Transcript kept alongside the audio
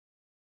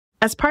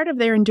As part of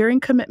their enduring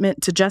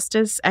commitment to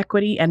justice,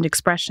 equity, and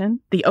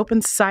expression, the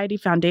Open Society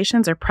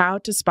Foundations are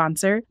proud to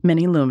sponsor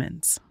Many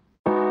Lumens.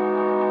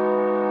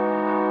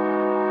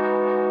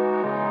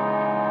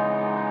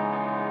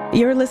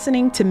 You're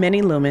listening to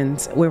Many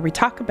Lumens, where we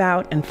talk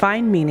about and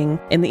find meaning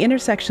in the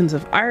intersections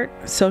of art,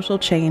 social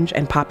change,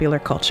 and popular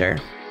culture.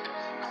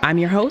 I'm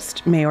your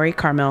host, Maori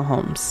Karmael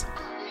Holmes.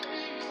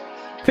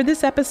 For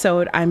this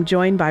episode, I'm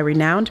joined by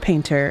renowned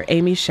painter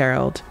Amy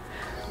Sherald.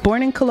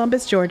 Born in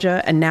Columbus,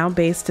 Georgia, and now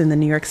based in the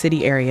New York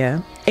City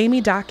area, Amy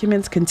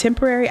documents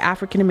contemporary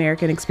African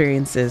American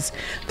experiences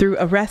through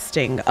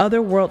arresting,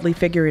 otherworldly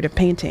figurative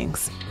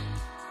paintings.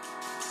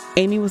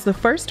 Amy was the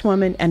first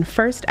woman and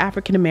first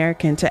African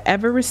American to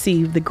ever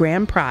receive the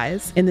grand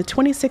prize in the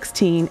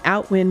 2016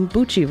 Outwin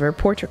Bootchever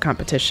portrait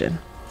competition.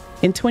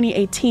 In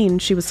 2018,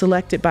 she was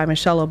selected by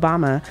Michelle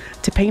Obama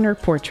to paint her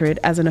portrait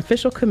as an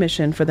official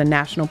commission for the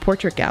National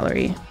Portrait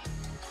Gallery.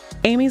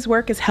 Amy's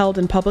work is held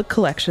in public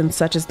collections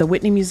such as the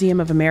Whitney Museum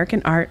of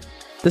American Art,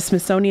 the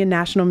Smithsonian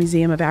National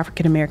Museum of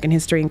African American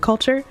History and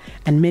Culture,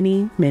 and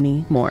many,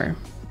 many more.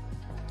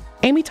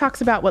 Amy talks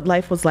about what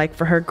life was like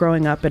for her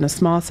growing up in a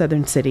small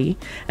southern city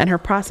and her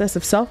process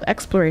of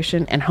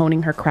self-exploration and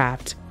honing her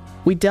craft.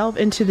 We delve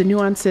into the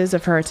nuances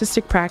of her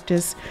artistic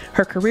practice,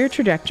 her career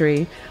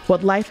trajectory,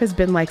 what life has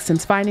been like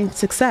since finding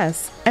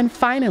success, and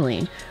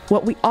finally,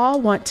 what we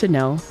all want to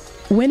know: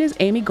 when is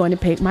Amy going to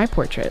paint my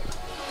portrait?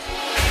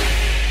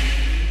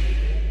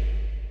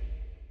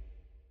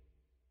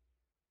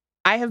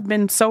 I have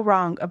been so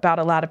wrong about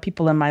a lot of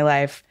people in my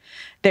life.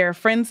 There are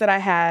friends that I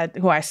had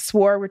who I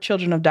swore were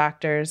children of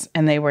doctors,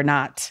 and they were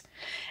not.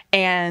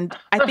 And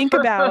I think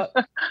about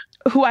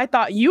who I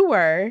thought you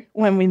were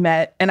when we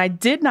met, and I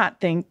did not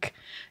think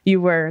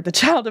you were the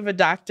child of a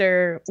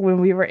doctor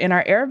when we were in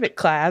our Arabic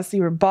class.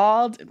 You were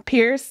bald,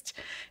 pierced.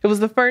 It was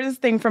the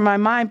furthest thing from my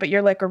mind, but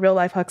you're like a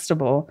real-life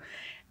Huxtable.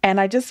 And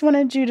I just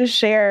wanted you to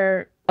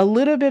share a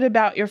little bit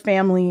about your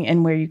family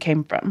and where you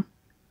came from.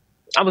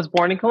 I was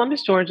born in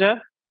Columbus,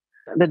 Georgia,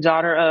 the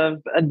daughter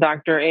of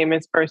Dr.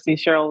 Amos Percy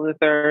Sherald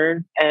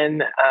III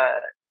and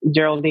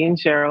Geraldine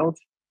Sherald,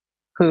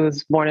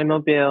 who's born in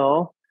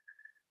Mobile,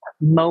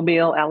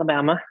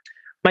 Alabama.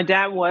 My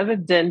dad was a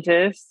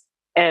dentist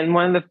and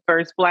one of the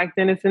first Black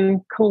dentists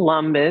in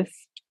Columbus.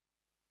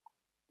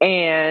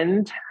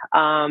 And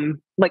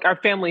our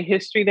family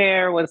history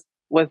there was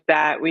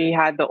that we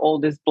had the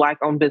oldest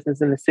Black-owned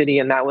business in the city,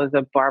 and that was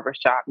a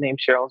barbershop named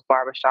Cheryl's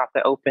Barbershop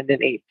that opened in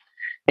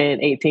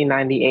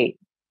 1898.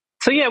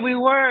 So yeah, we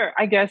were,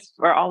 I guess,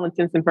 for all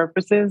intents and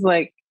purposes,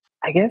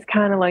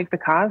 kind of like the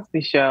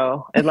Cosby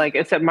Show. And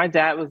except my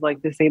dad was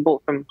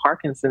disabled from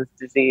Parkinson's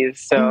disease.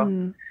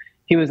 So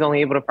he was only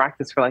able to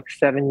practice for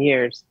 7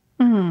 years.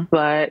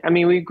 But I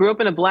mean, we grew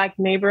up in a Black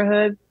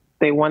neighborhood.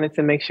 They wanted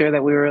to make sure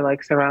that we were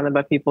surrounded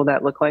by people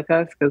that looked like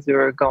us, because we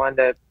were going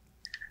to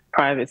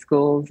private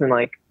schools and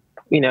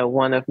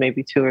one of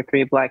maybe 2 or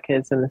 3 Black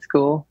kids in the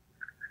school,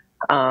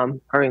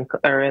 or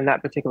in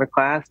that particular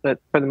class, but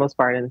for the most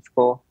part in the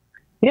school.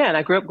 Yeah, and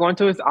I grew up going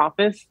to his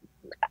office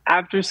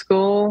after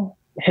school.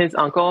 His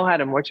uncle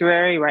had a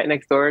mortuary right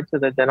next door to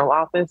the dental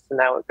office,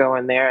 and I would go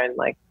in there and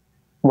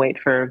wait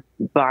for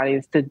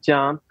bodies to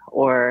jump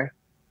or,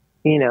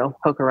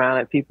 poke around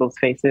at people's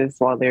faces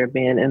while they were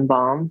being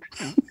embalmed.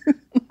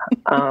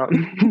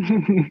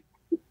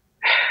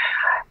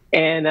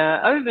 And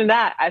other than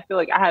that, I feel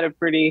like I had a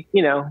pretty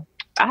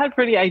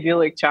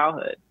idyllic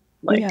childhood.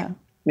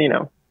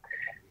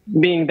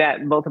 Being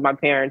that both of my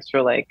parents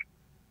were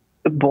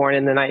born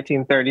in the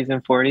 1930s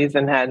and 40s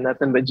and had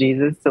nothing but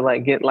Jesus to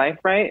get life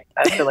right.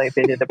 I feel like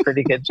they did a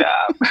pretty good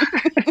job.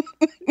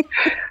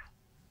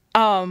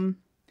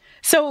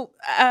 So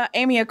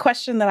Amy, a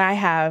question that I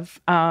have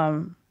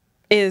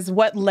is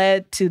what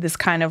led to this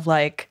kind of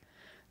I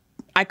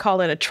call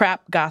it a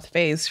trap goth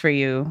phase for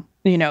you.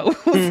 It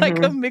was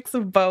a mix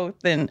of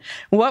both. And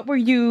what were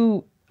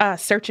you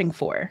searching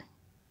for?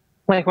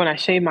 When I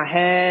shaved my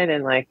head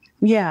and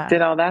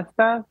did all that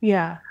stuff?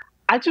 Yeah.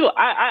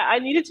 I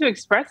needed to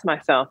express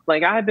myself. I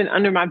had been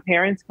under my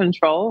parents'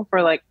 control for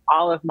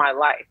all of my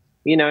life.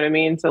 You know what I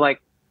mean? So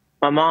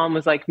my mom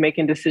was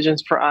making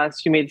decisions for us.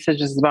 She made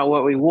decisions about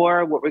what we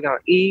wore, what we're going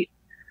to eat,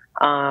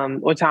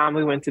 what time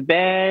we went to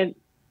bed.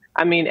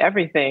 I mean,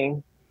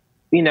 everything.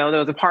 There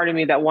was a part of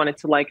me that wanted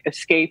to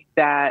escape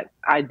that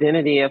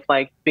identity of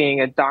being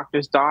a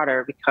doctor's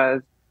daughter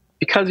because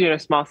you're in a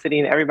small city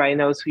and everybody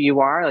knows who you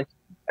are. I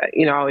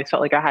always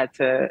felt like I had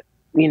to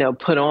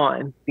put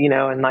on,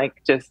 and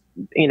just,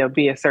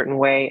 be a certain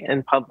way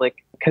in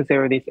public because there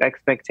were these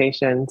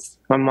expectations.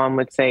 My mom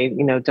would say,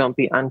 don't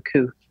be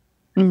uncouth.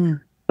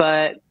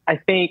 But I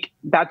think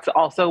that's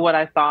also what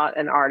I thought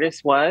an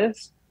artist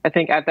was. I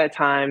think at that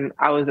time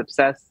I was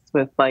obsessed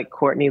with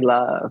Courtney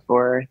Love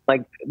or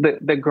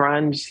the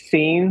grunge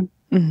scene.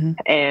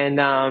 And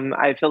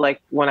I feel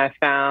like when I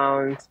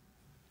found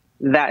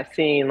that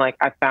scene,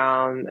 I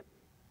found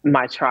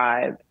my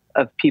tribe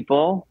of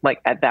people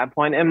at that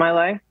point in my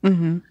life.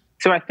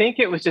 So I think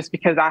it was just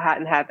because I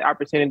hadn't had the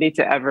opportunity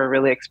to ever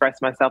really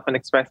express myself and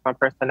express my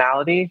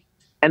personality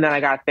And then I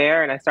got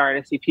there and I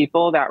started to see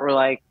people that were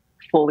like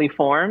fully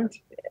formed,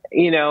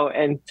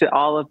 and to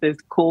all of this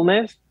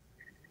coolness.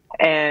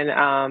 And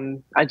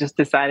I just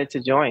decided to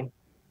join,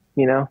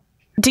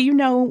 Do you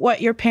know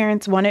what your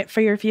parents wanted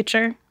for your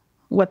future?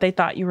 What they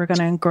thought you were going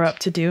to grow up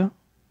to do?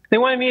 They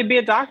wanted me to be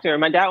a doctor.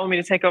 My dad wanted me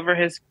to take over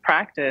his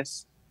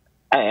practice.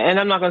 And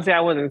I'm not going to say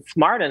I wasn't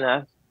smart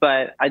enough,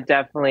 but I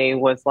definitely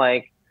was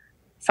like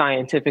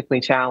scientifically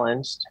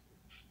challenged.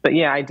 But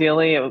yeah,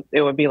 ideally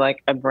it would be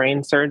like a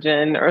brain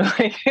surgeon or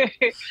like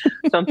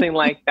something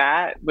like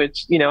that,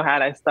 which,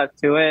 had I stuck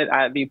to it,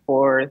 I would be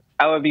poor,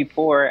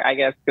 I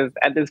guess, because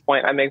at this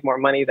point I make more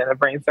money than a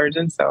brain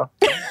surgeon. So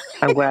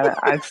I'm glad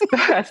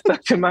I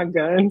stuck to my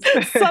guns.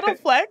 Subtle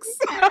flex.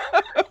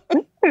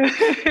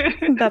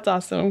 That's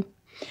awesome.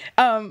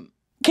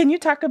 Can you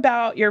talk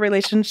about your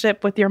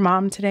relationship with your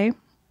mom today?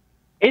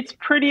 It's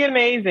pretty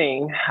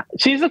amazing.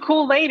 She's a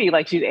cool lady.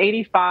 Like, she's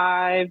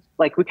 85.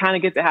 Like, we kind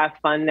of get to have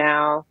fun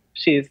now.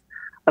 She's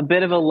a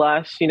bit of a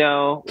lush,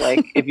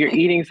 like if you're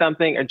eating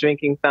something or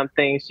drinking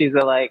something, she's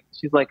like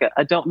a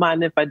I don't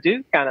mind if I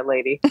do kind of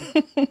lady.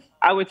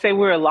 I would say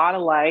we're a lot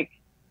alike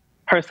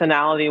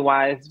personality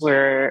wise.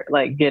 We're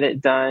like get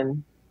it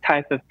done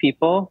type of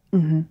people.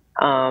 Mm-hmm.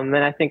 And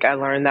I think I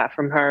learned that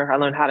from her. I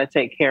learned how to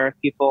take care of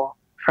people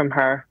from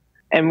her.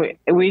 And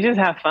we just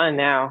have fun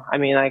now. I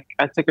mean, like,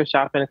 I took her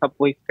shopping a couple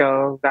weeks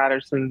ago, got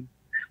her some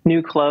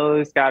new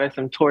clothes, got her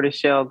some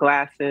tortoiseshell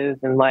glasses,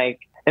 and like,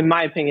 in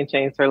my opinion,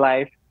 changed her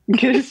life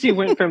because she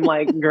went from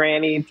like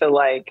granny to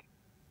like,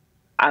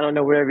 I don't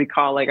know, whatever you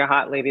call like a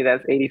hot lady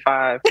that's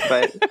 85.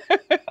 But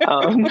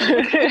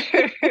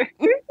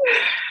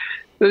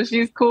so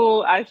she's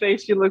cool. I say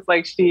she looks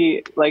like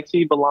she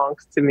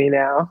belongs to me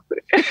now.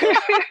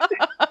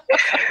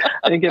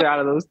 And get out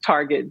of those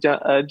Target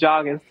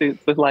jogging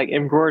suits with like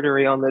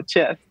embroidery on the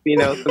chest,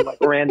 some like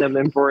random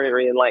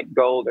embroidery in like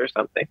gold or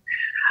something.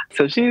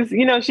 So she's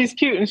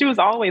cute, and she was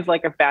always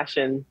like a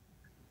fashion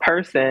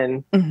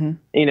person.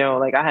 Mm-hmm.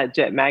 Like I had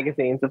Jet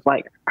magazines of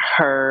like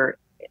her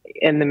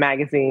in the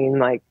magazine,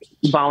 like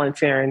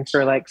volunteering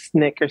for like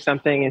SNCC or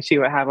something, and she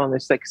would have on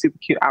this like super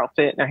cute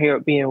outfit, and her hair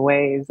would be in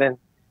waves, and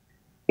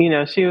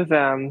she was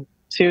a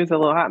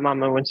little hot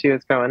mama when she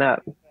was growing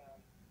up.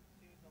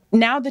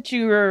 Now that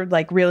you're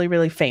like really,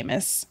 really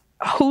famous,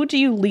 who do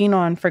you lean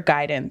on for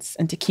guidance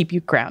and to keep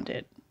you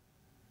grounded?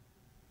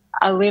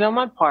 I lean on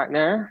my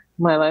partner,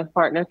 my life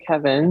partner,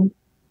 Kevin.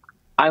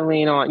 I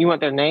lean on, you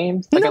want their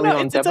names? Like, I lean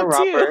on Deborah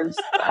Roberts.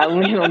 I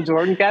lean on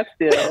Jordan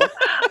Castile.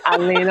 I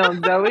lean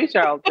on Zoe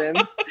Charlton.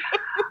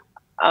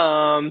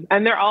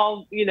 And they're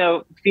all,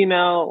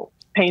 female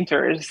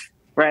painters,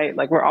 right?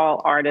 Like, we're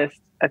all artists.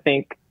 I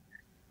think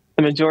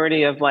the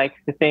majority of like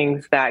the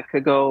things that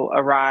could go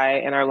awry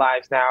in our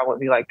lives now would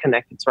be like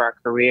connected to our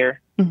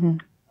career. Mm-hmm.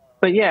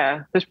 But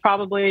yeah, there's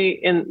probably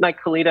in like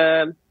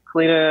Kalita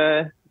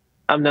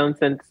I've known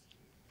since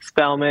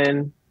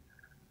Spelman.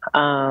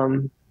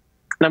 And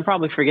I'm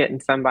probably forgetting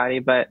somebody,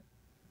 but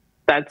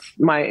that's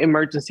my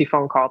emergency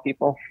phone call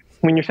people.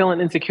 When you're feeling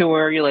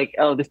insecure, you're like,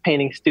 oh, this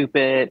painting's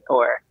stupid,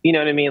 or, you know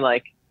what I mean?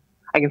 Like,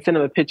 I can send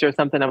them a picture of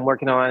something I'm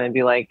working on and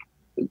be like,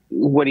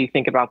 what do you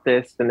think about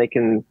this? And they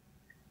can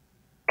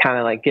kind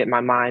of like get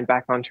my mind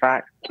back on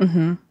track.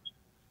 Mm-hmm.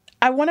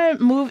 I want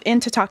to move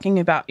into talking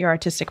about your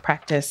artistic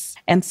practice.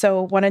 And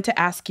so wanted to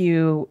ask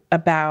you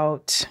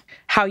about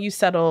how you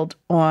settled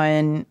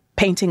on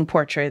painting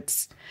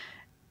portraits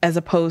as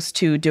opposed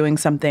to doing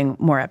something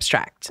more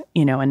abstract,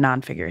 and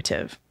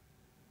non-figurative.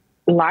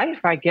 Life,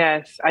 I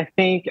guess. I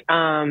think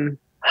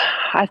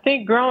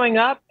growing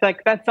up,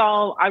 like, that's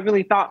all I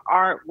really thought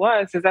art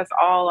was, because that's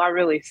all I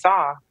really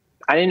saw.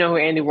 I didn't know who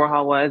Andy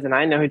Warhol was, and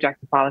I didn't know who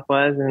Jackson Pollock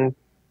was, and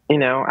I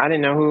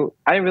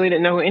really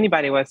didn't know who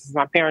anybody was, because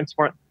my parents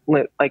weren't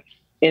like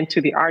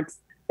into the arts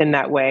in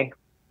that way.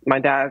 My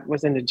dad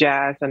was into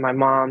jazz, and my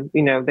mom,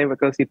 they would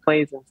go see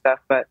plays and stuff.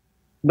 But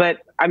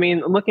I mean,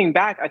 looking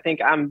back, I think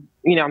I'm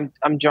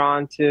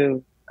drawn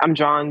to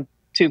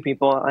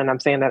people, and I'm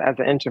saying that as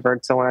an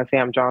introvert. So when I say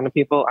I'm drawn to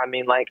people, I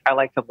mean, like, I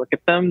like to look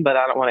at them, but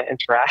I don't want to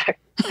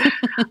interact.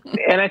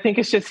 And I think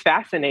it's just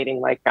fascinating.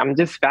 Like, I'm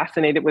just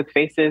fascinated with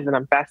faces, and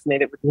I'm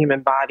fascinated with the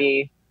human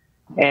body.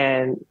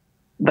 And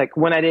like,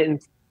 when I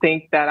didn't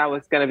think that I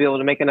was going to be able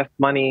to make enough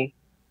money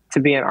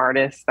to be an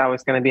artist, I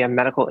was going to be a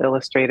medical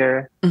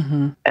illustrator.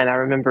 Mm-hmm. And I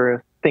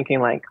remember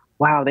thinking like,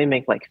 wow, they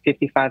make like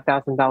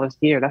 $55,000 a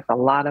year. That's a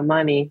lot of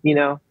money,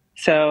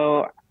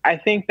 So I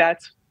think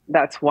that's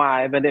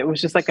why, but it was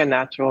just like a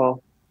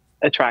natural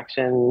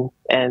attraction.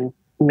 And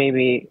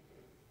maybe,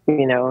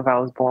 if I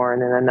was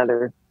born in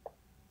another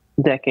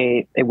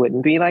decade, it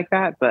wouldn't be like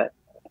that, but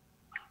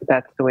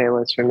that's the way it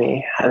was for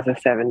me as a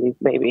 70s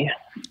baby.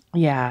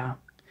 Yeah.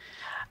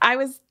 I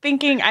was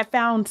thinking, I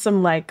found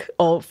some like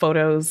old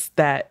photos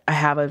that I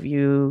have of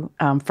you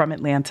from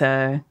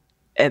Atlanta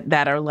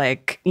that are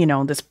like,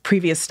 this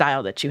previous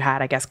style that you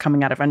had, I guess,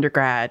 coming out of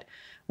undergrad,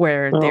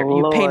 where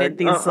you painted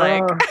these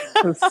like...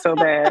 It was so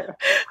bad.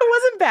 It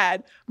wasn't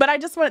bad, but I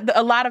just wanted,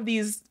 a lot of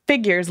these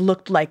figures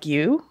looked like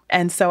you.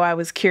 And so I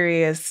was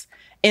curious,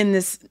 in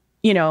this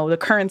the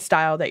current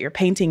style that you're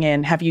painting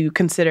in, have you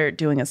considered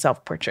doing a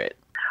self-portrait?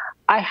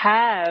 I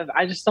have.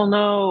 I just don't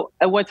know.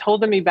 What's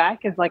holding me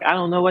back is like, I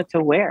don't know what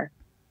to wear.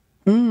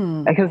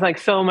 Because like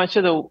so much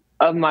of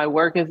my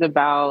work is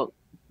about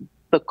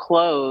the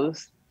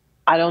clothes.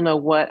 I don't know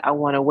what I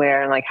want to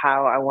wear and like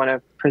how I want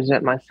to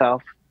present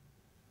myself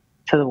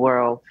to the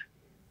world.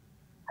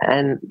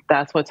 And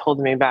that's what's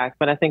holding me back.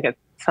 But I think at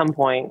some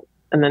point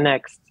in the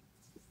next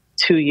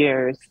 2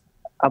 years,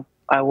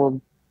 I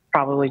will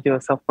probably do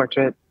a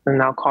self-portrait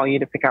and I'll call you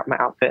to pick out my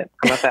outfit.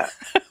 How about that?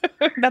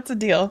 That's a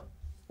deal.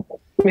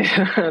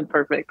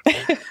 Perfect.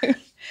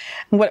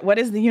 What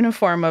is the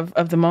uniform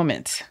of the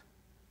moment?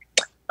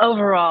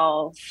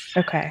 Overalls.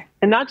 Okay.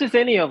 And not just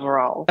any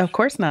overalls. Of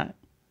course not.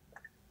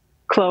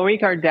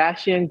 Khloe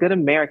Kardashian Good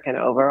American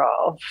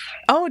overalls.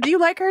 Oh, do you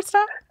like her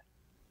stuff?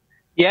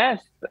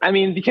 Yes. I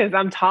mean, because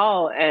I'm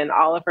tall and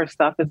all of her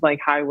stuff is like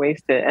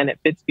high-waisted and it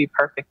fits me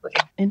perfectly.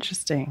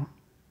 Interesting.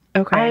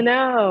 Okay. I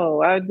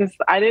know.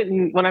 I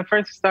didn't, when I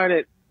first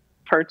started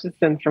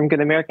purchasing from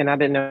Good American, I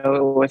didn't know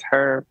it was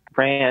her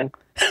brand.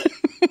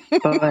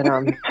 But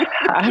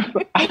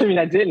I mean,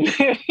 I didn't.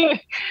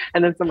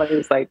 And then somebody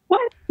was like,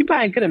 "What? You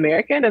buying Good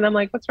American?" And I'm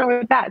like, "What's wrong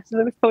with that?" So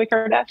it was Khloe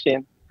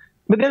Kardashian.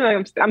 But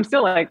then I'm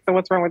still like, "So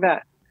what's wrong with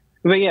that?"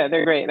 But yeah,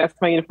 they're great. That's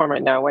my uniform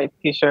right now: white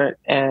t-shirt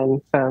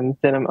and some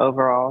denim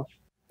overalls.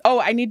 Oh,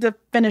 I need to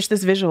finish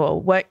this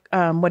visual. What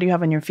do you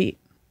have on your feet?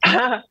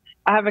 I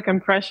have a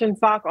compression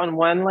sock on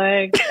one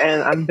leg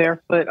and I'm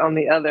barefoot on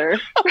the other.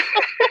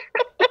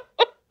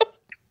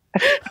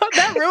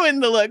 That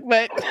ruined the look,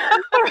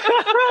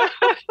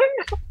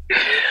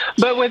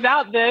 but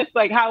without this,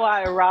 like how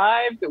I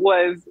arrived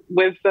was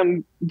with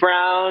some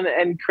brown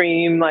and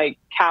cream, like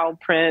cow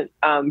print,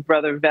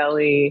 Brother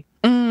Belly,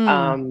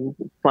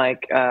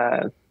 like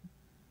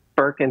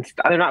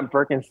Birkenstock. They're not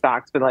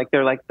Birkenstocks, but like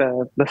they're like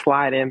the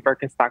slide in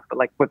Birkenstock, but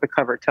like with the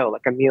covered toe,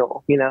 like a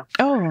mule,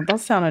 Oh,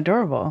 those sound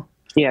adorable.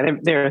 Yeah,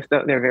 they're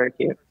very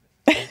cute.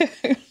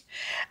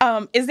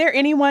 Is there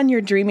anyone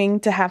you're dreaming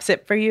to have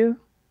sit for you?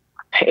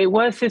 It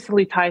was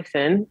Cicely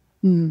Tyson.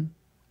 And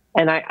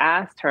I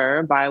asked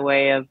her by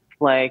way of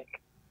like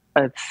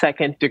a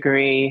second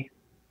degree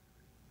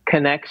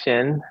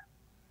connection.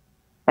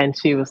 And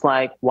she was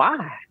like,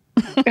 why?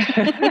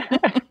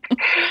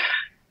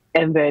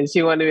 And then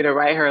she wanted me to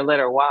write her a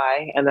letter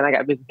why. And then I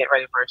got busy getting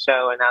ready for a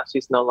show and now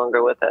she's no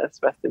longer with us.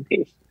 Rest in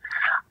peace.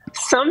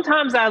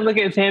 Sometimes I look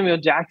at Samuel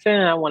Jackson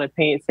and I want to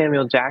paint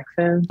Samuel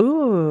Jackson.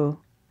 Ooh.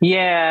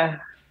 Yeah.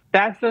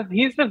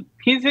 He's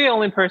the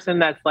only person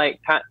that's like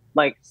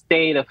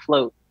stayed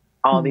afloat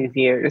all these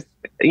years,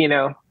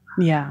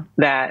 Yeah.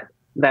 That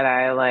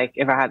I like,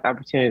 if I had the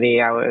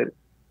opportunity, I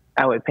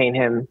would paint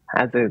him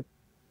as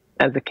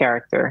a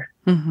character.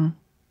 Mm-hmm.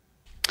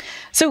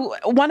 So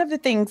one of the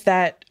things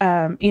that,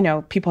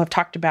 people have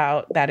talked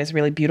about that is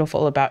really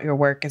beautiful about your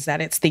work is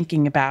that it's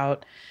thinking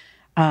about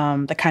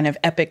the kind of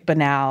epic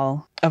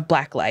banal of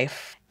Black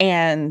life.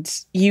 And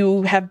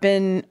you have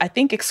been, I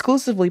think,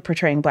 exclusively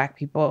portraying Black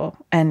people.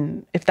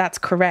 And if that's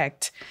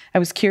correct, I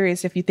was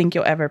curious if you think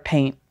you'll ever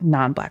paint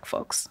non-Black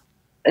folks.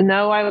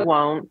 No, I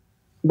won't.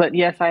 But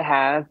yes, I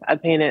have. I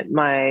painted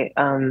my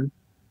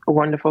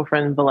wonderful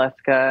friend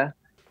Valeska,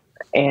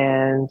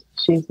 and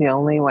she's the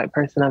only white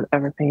person I've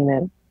ever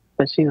painted.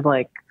 But she's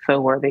like so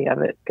worthy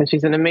of it because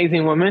she's an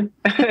amazing woman.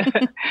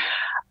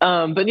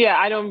 But yeah,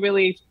 I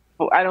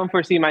don't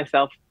foresee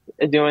myself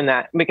doing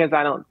that because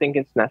I don't think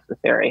it's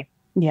necessary.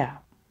 Yeah.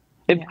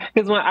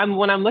 Because when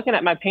I'm looking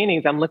at my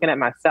paintings, I'm looking at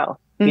myself.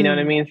 You know what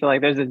I mean? So like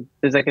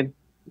there's like a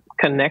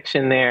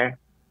connection there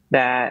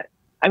that,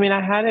 I mean,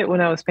 I had it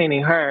when I was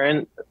painting her,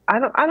 and I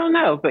don't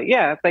know, but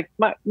yeah, like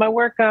my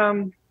work,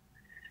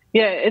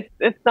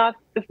 it's not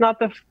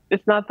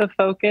the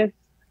focus,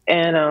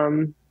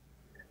 and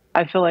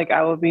I feel like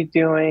I would be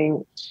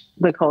doing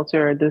the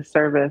culture a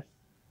disservice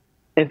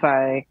if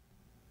I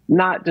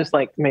not just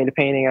like made a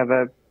painting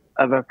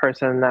of a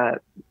person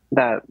that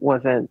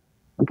wasn't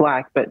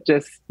Black, but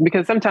just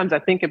because sometimes I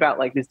think about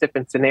like these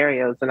different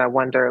scenarios and I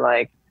wonder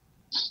like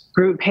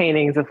group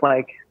paintings of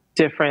like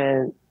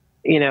different,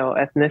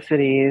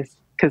 ethnicities.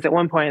 Because at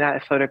one point I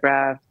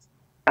photographed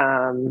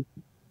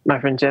my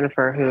friend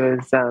Jennifer, who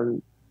is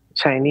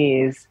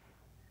Chinese,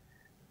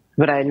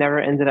 but I never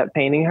ended up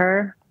painting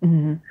her.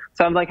 Mm-hmm.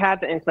 So I'm like,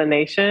 had the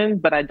inclination,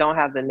 but I don't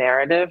have the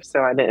narrative,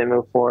 so I didn't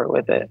move forward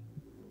with it.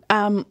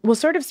 Well,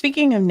 sort of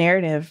speaking of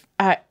narrative,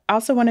 I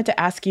also wanted to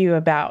ask you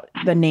about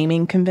the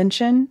naming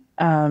convention.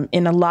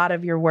 In a lot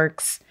of your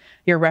works,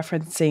 you're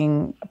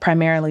referencing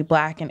primarily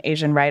Black and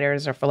Asian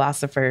writers or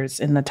philosophers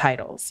in the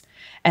titles.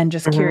 And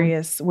just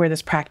curious where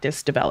this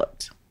practice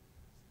developed.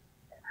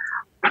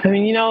 I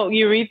mean,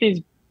 you read these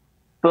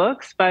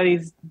books by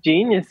these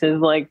geniuses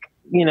like,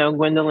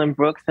 Gwendolyn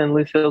Brooks and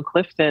Lucille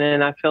Clifton.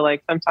 And I feel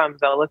like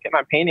sometimes I'll look at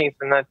my paintings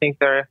and I think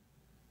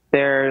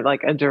they're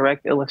like a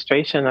direct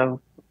illustration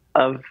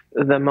of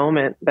the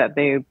moment that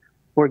they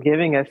were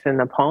giving us in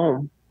the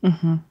poem.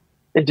 Mm-hmm.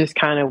 it just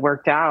kind of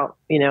worked out,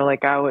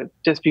 like I would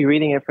just be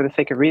reading it for the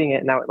sake of reading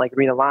it. And I would like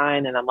read a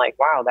line and I'm like,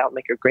 wow, that would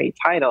make a great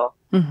title.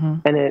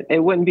 And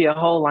it wouldn't be a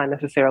whole line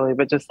necessarily,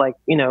 but just like,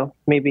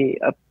 maybe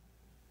a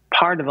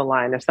part of a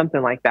line or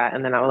something like that.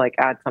 And then I would like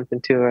add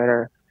something to it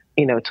or,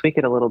 tweak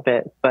it a little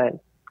bit. But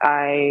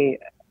I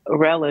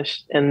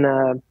relished in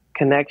the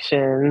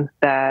connection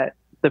that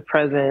the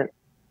present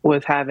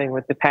was having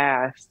with the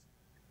past.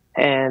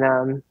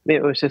 And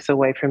it was just a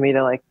way for me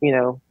to like,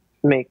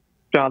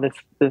 draw this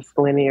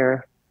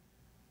linear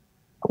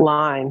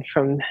line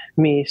from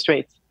me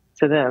straight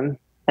to them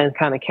and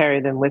kind of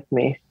carry them with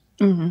me.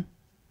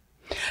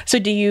 So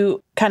do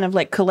you kind of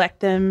like collect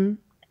them,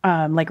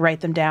 like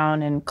write them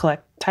down and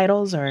collect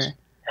titles, or?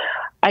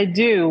 I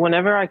do.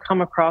 Whenever I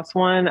come across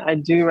one, I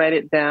do write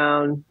it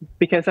down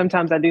because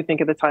sometimes I do think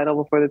of the title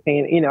before the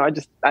painting.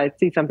 I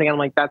see something and I'm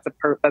like, that's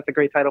a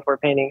great title for a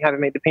painting.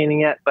 Haven't made the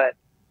painting yet, but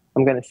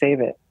I'm going to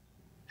save it.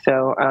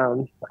 So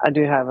I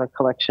do have a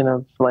collection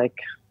of like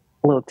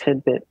little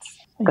tidbits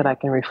that I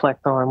can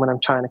reflect on when I'm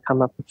trying to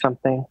come up with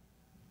something.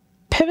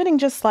 Pivoting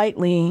just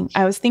slightly,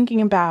 I was thinking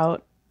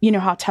about,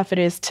 how tough it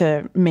is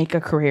to make a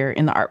career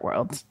in the art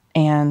world.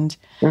 And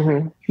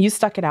you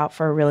stuck it out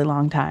for a really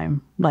long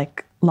time,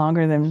 like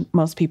longer than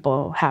most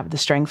people have the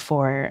strength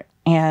for.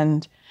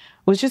 And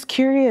was just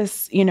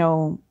curious,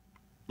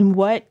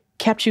 what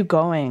kept you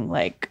going?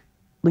 Like,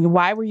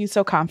 why were you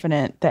so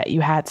confident that you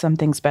had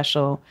something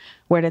special?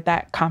 Where did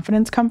that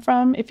confidence come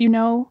from, if you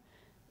know?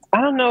 I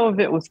don't know if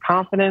it was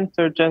confidence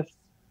or just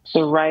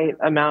the right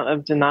amount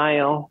of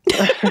denial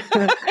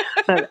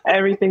that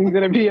everything's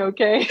going to be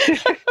okay.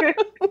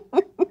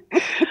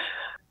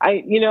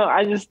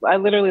 I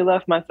literally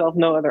left myself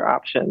no other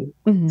option.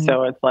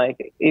 So it's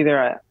like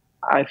either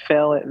I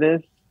fail at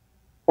this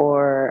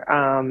or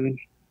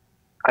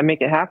I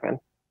make it happen.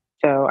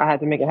 So I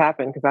had to make it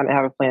happen because I didn't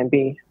have a plan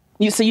B.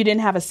 So you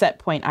didn't have a set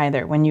point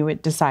either when you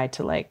would decide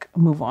to like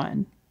move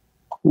on?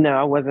 No,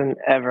 I wasn't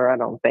ever, I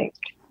don't think.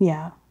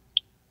 Yeah.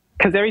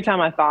 Because every time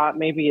I thought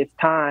maybe it's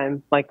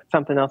time, like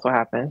something else will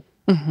happen.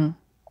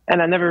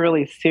 And I never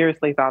really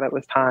seriously thought it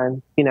was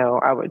time.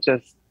 I would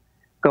just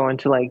go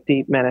into like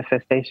deep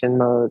manifestation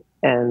mode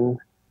and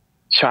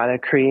try to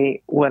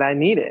create what I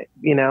needed,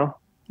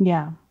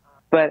 Yeah.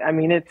 But I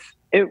mean,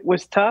 it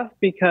was tough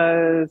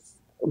because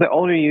the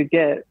older you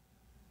get,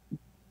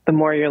 the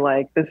more you're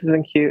like, this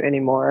isn't cute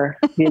anymore.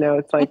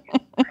 It's like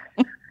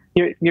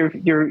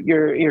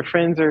your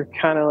friends are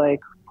kind of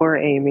like, poor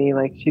Amy,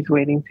 like she's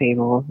waiting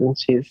tables and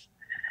she's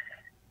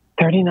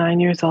 39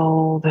 years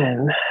old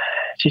and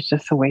she's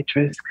just a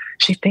waitress.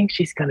 She thinks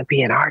she's going to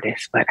be an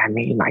artist, but I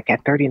mean, like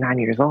at 39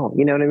 years old,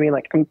 you know what I mean?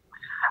 Like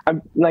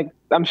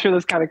I'm sure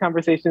those kind of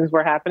conversations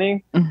were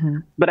happening,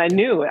 but I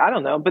knew it. I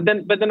don't know. But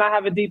then I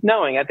have a deep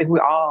knowing. I think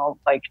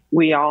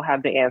we all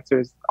have the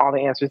answers, all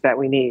the answers that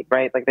we need,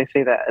 right? Like they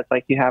say that it's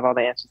like you have all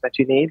the answers that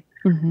you need.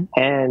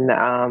 And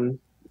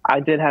I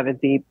did have a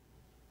deep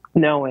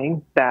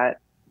knowing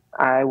that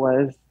I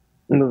was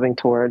moving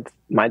towards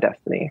my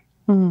destiny.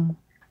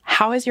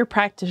 How has your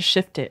practice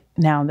shifted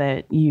now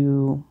that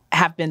you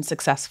have been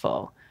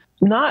successful?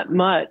 Not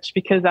much,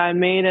 because I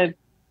made a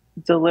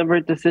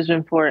deliberate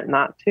decision for it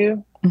not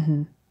to.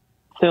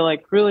 So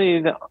like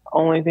really the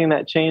only thing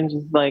that changed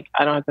is like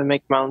I don't have to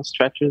make my own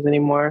stretchers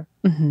anymore.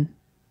 I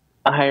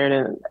hired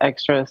an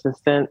extra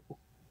assistant.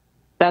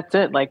 That's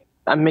it. Like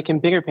I'm making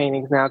bigger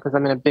paintings now because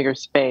I'm in a bigger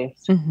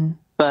space.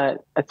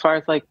 But as far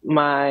as like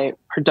my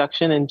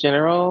production in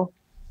general,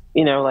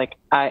 like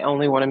I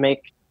only want to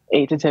make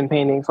 8 to 10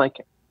 paintings like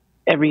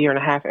every year and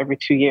a half, every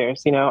 2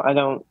 years.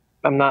 I'm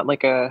not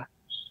like I'm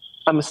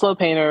a slow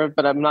painter,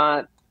 but I'm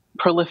not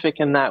prolific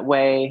in that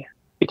way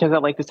because I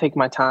like to take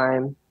my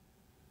time.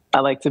 I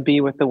like to be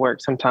with the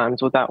work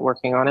sometimes without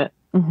working on it.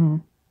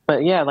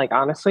 But yeah, like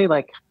honestly,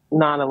 like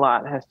not a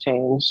lot has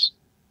changed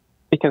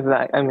because of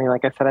that. I mean,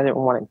 like I said, I didn't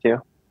want it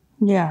to.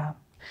 Yeah.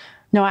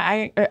 No,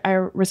 I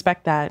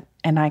respect that.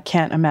 And I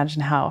can't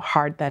imagine how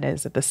hard that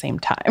is at the same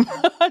time,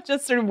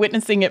 just sort of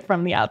witnessing it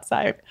from the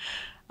outside.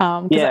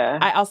 Yeah.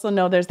 I also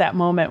know there's that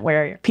moment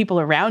where people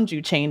around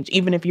you change,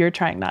 even if you're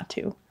trying not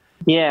to.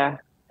 Yeah.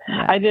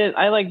 I did.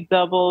 I like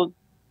doubled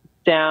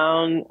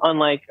down on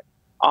like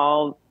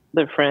all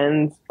the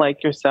friends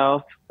like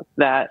yourself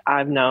that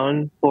I've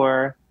known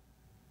for,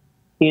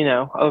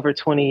 over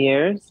 20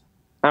 years.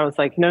 I was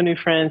like, no new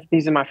friends.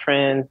 These are my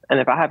friends.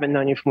 And if I haven't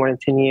known you for more than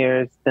 10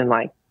 years, then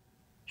like,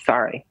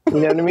 sorry.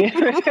 You know what I mean?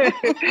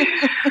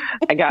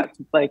 I got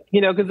like,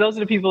 because those are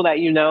the people that,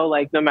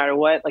 like no matter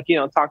what, like you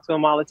don't talk to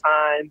them all the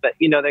time, but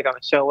they're going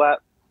to show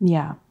up.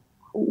 Yeah.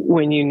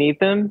 When you need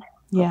them.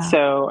 Yeah.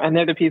 So, and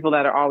they're the people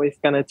that are always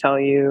going to tell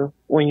you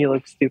when you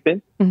look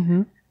stupid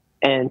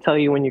and tell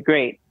you when you're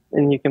great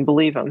and you can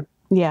believe them.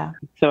 Yeah.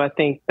 So I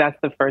think that's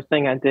the first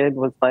thing I did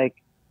was like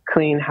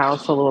clean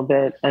house a little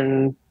bit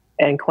and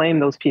claim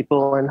those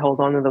people and hold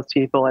on to those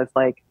people as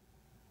like,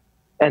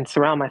 and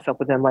surround myself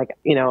with them, like,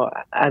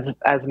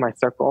 as my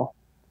circle.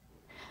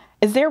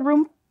 Is there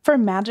room for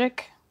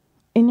magic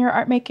in your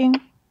art making?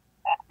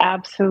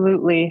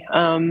 Absolutely.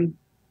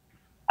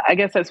 I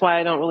guess that's why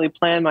I don't really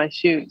plan my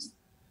shoots.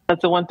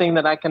 That's the one thing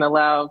that I can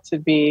allow to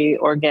be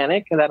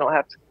organic and I don't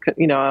have to,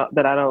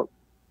 that I don't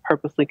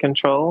purposely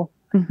control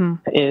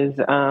is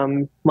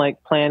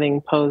like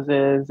planning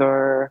poses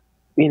or,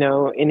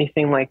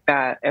 anything like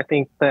that. I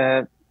think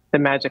the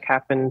magic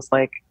happens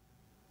like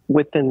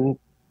within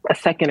a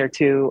second or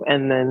two,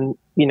 and then,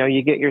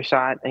 you get your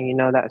shot and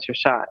that's your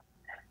shot.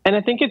 And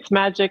I think it's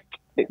magic.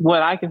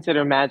 What I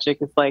consider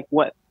magic is like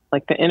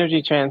the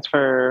energy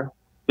transfer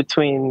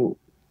between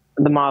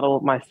the model,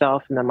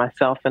 myself, and then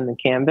myself and the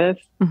canvas.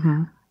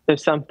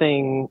 There's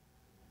something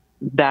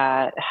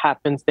that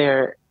happens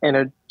there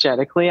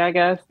energetically, I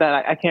guess,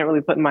 that I can't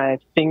really put my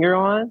finger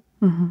on.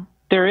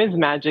 There is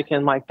magic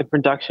in like the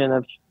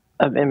production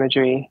of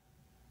imagery.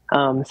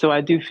 So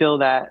I do feel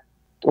that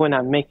when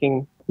I'm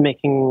making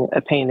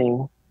a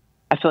painting,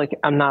 I feel like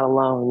I'm not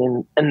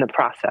alone in the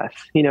process.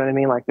 You know what I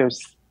mean? Like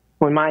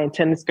when my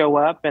antennas go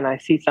up and I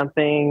see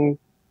something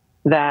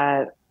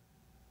that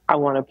I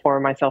want to pour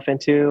myself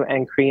into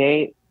and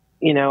create,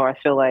 I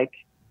feel like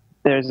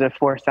there's a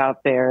force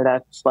out there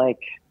that's like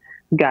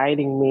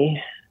guiding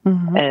me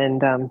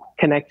and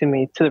connecting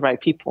me to the right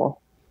people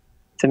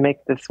to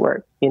make this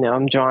work.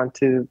 I'm drawn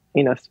to,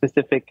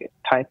 specific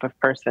type of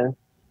person.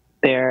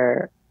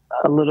 They're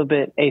a little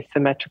bit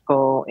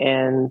asymmetrical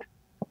and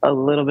a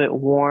little bit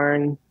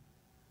worn.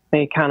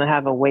 They kind of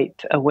have a weight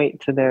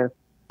to their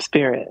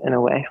spirit in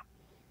a way.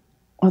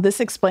 Well, this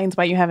explains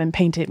why you haven't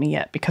painted me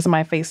yet, because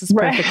my face is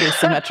perfectly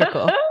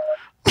symmetrical.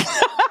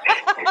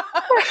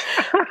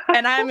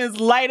 And I'm as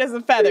light as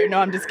a feather. No,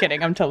 I'm just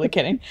kidding. I'm totally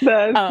kidding.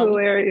 That's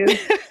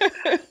hilarious.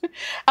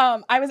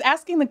 I was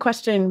asking the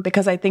question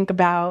because I think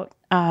about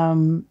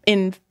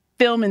in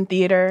film and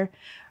theater,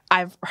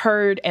 I've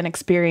heard and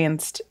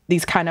experienced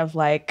these kind of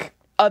like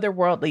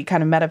otherworldly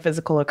kind of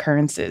metaphysical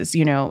occurrences,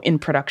 in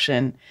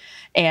production,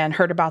 and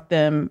heard about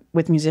them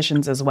with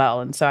musicians as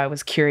well. And so I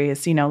was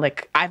curious,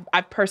 like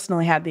I've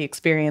personally had the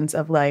experience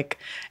of like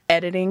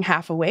editing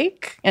half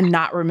awake and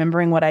not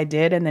remembering what I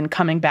did and then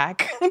coming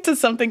back to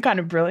something kind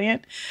of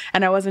brilliant.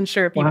 And I wasn't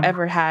sure if you've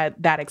ever had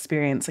that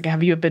experience. Like,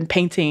 have you been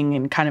painting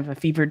in kind of a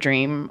fever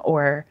dream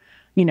or,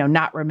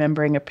 not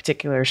remembering a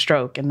particular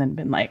stroke and then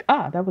been like,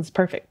 that was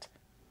perfect?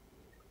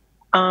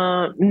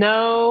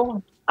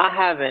 No, I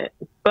haven't,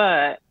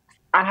 but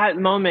I had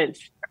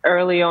moments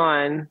early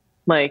on,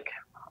 like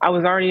I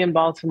was already in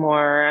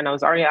Baltimore and I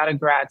was already out of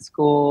grad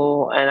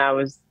school and I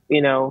was,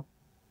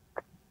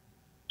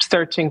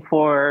 searching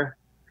for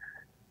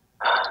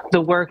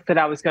the work that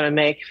I was going to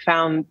make,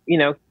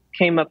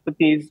 came up with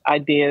these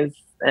ideas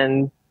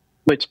and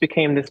which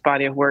became this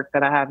body of work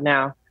that I have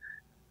now.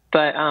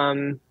 But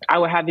I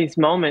would have these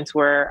moments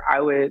where I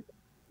would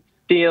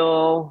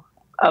feel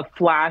a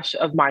flash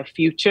of my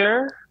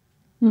future.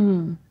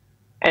 And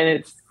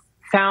it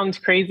sounds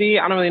crazy.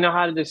 I don't really know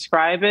how to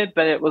describe it,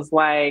 but it was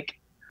like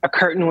a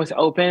curtain was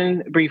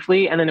open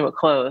briefly and then it would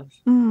close.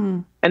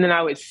 And then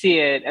I would see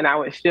it and I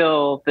would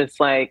feel this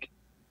like,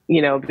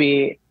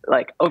 be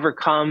like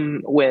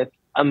overcome with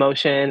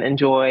emotion and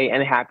joy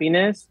and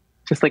happiness,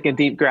 just like a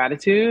deep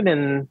gratitude.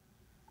 And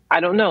I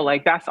don't know,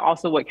 like that's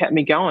also what kept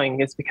me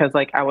going, is because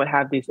like I would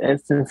have these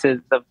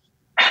instances of,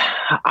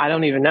 I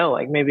don't even know,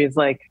 like maybe it's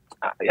like,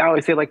 I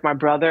always say like my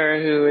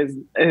brother who is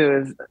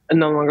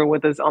no longer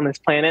with us on this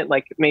planet,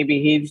 like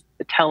maybe he's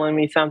telling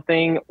me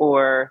something.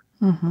 Or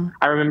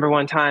I remember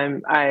one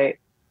time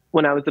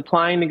when I was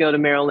applying to go to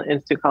Maryland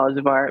Institute College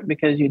of Art,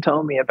 because you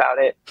told me about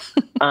it,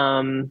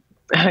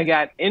 I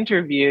got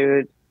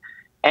interviewed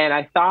and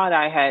I thought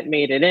I had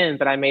made it in,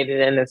 but I made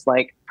it in as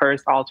like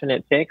first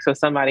alternate pick. So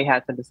somebody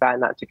had to decide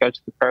not to go to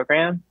the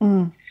program.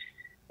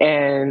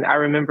 And I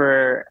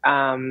remember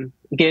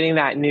getting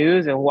that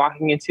news and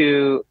walking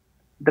into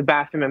the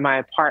bathroom in my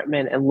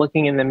apartment and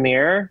looking in the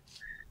mirror.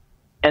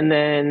 And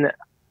then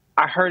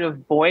I heard a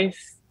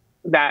voice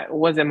that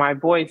wasn't my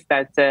voice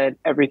that said,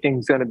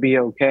 everything's going to be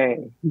okay.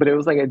 But it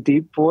was like a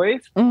deep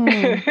voice.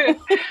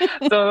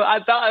 So I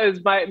thought it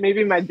was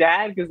maybe my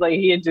dad, because like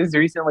he had just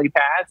recently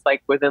passed,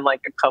 like within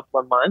like a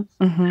couple of months.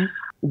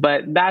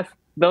 But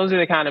those are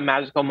the kind of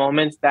magical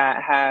moments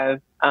that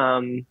have,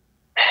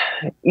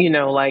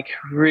 like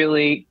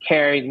really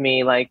carried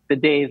me, like the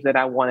days that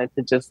I wanted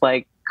to just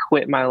like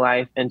quit my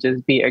life and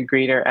just be a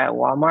greeter at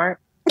Walmart.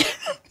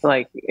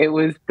 Like it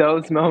was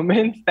those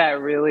moments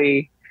that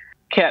really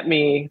kept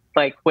me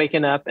like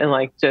waking up and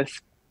like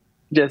just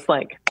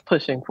like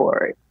pushing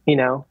forward, I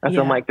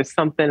feel like there's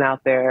something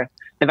out there.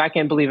 If I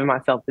can't believe in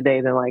myself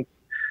today, then like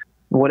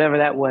whatever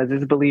that was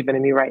is believing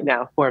in me right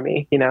now for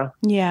me,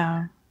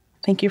 Yeah.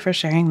 Thank you for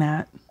sharing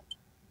that.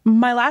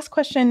 My last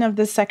question of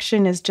this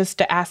section is just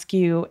to ask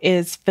you,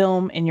 is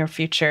film in your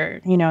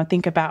future?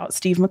 Think about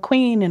Steve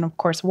McQueen and of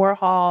course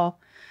Warhol.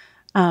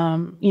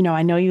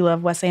 I know you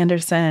love Wes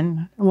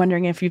Anderson. I'm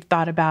wondering if you've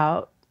thought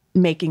about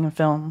making a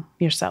film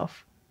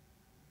yourself.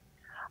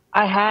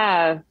 I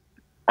have,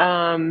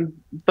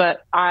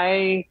 but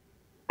I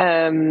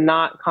am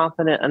not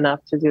confident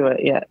enough to do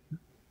it yet.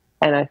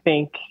 And I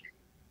think,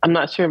 I'm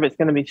not sure if it's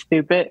going to be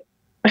stupid.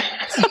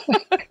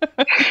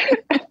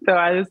 So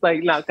I just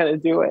like not going to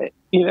do it,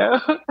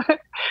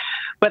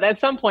 But at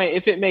some point,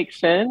 if it makes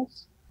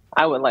sense,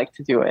 I would like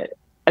to do it.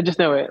 I just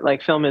know it,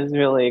 like, film is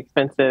really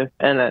expensive.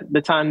 And at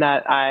the time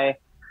that I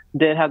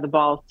did have the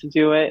balls to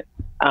do it,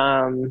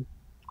 I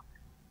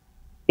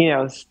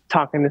was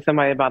talking to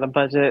somebody about a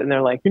budget and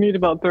they're like, you need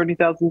about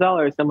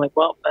 $30,000. I'm like,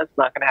 well, that's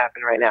not going to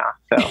happen right now.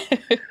 So,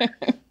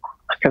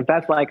 because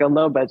that's like a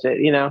low budget,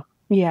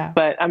 Yeah.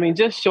 But I mean,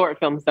 just short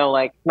films though,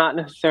 like not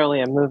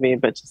necessarily a movie,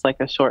 but just like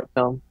a short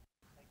film,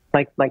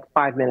 like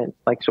 5 minutes,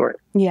 like short.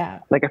 Yeah.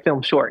 Like a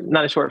film short,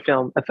 not a short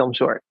film, a film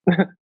short.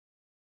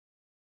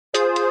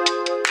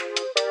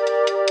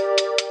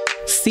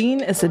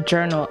 Scene is a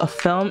journal of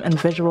film and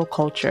visual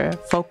culture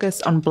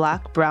focused on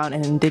Black, Brown,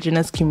 and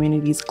Indigenous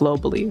communities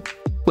globally.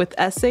 With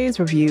essays,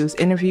 reviews,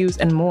 interviews,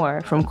 and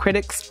more from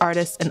critics,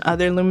 artists, and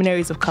other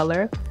luminaries of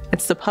color,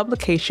 it's the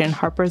publication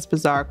Harper's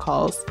Bazaar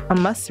calls a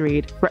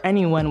must-read for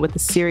anyone with a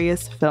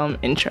serious film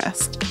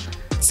interest.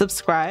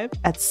 Subscribe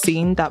at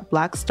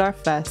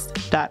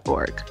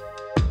scene.blackstarfest.org.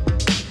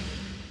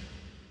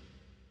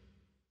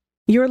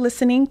 You're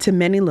listening to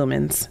Many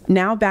Lumens.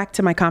 Now back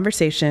to my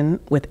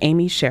conversation with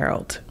Amy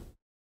Sherald.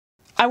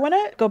 I want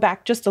to go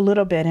back just a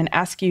little bit and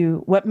ask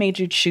you what made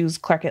you choose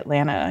Clark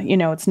Atlanta.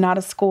 It's not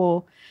a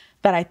school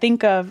that I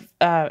think of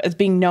as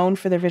being known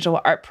for their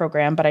visual art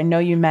program, but I know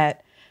you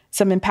met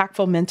some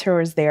impactful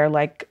mentors there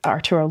like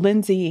Arturo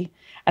Lindsay.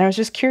 And I was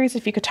just curious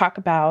if you could talk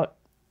about,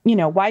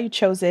 why you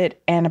chose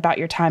it and about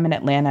your time in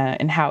Atlanta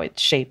and how it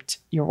shaped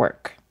your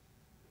work.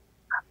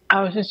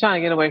 I was just trying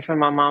to get away from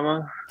my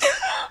mama.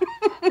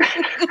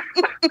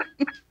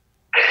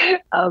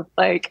 I was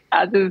like,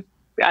 I just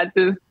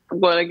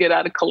want to get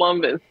out of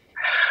Columbus,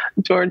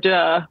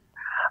 Georgia.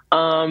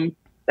 And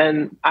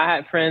I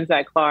had friends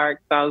at Clark,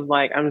 so I was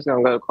like, I'm just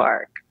going to go to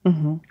Clark.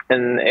 Mm-hmm.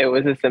 And it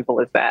was as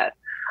simple as that.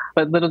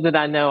 But little did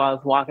I know I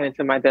was walking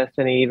into my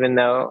destiny, even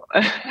though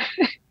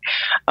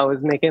I was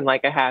making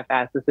like a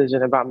half-assed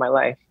decision about my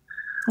life.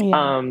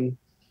 Yeah.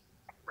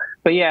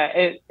 But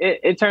yeah,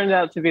 it turned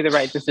out to be the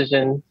right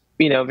decision,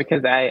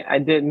 because I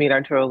did meet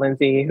Arturo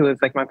Lindsay, who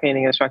is like my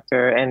painting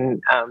instructor.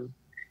 And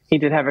he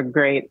did have a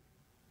great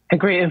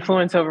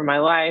influence over my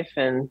life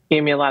and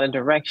gave me a lot of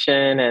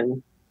direction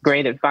and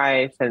great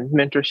advice and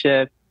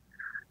mentorship.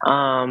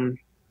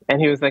 And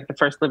he was like the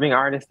first living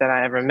artist that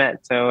I ever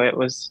met. So it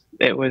was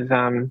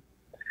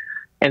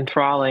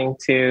enthralling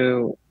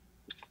to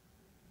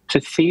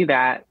see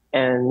that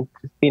and,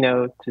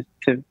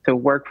 to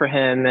work for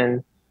him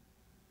and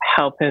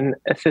help him,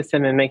 assist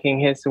him in making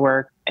his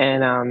work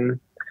and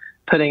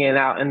putting it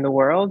out in the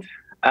world.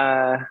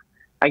 I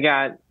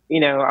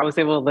was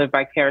able to live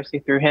vicariously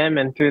through him,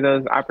 and through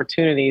those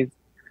opportunities,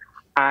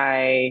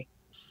 I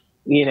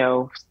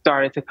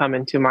started to come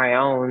into my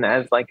own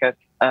as like a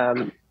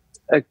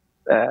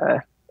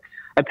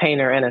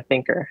painter and a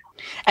thinker.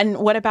 And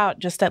what about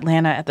just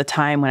Atlanta at the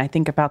time, when I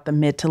think about the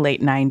mid to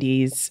late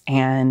 90s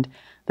and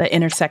the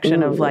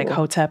intersection of like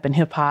Hotep and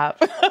hip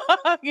hop, and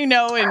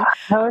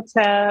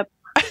Hotep,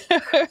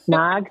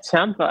 Nag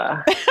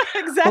Champa.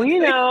 Exactly.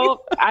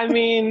 Well, I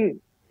mean,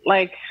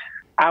 like,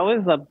 I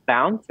was a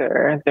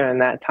bouncer during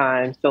that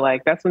time. So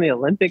like, that's when the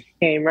Olympics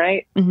came,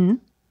 right? Mm-hmm.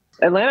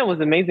 Atlanta was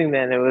amazing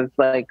then. It was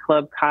like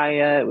Club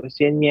Kaya, it was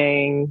Yin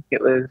Yang.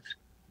 It was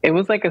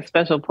like a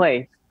special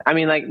place. I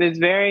mean, like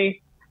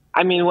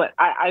what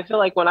I feel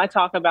like when I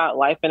talk about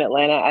life in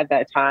Atlanta at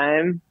that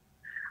time,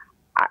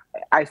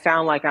 I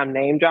sound like I'm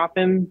name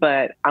dropping,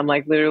 but I'm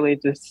like literally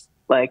just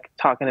like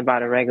talking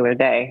about a regular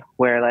day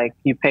where like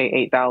you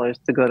pay $8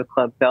 to go to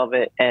Club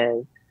Velvet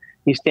and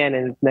you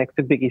stand next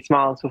to Biggie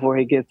Smalls before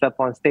he gets up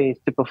on stage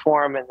to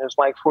perform, and there's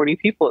like 40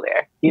 people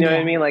there. You know what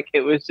I mean? Like,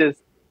 it was just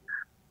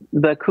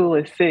the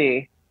coolest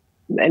city,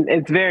 and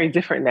it's very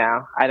different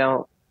now. I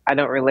don't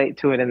relate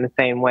to it in the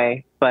same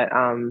way, but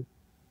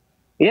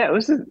it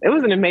was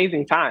an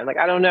amazing time. Like,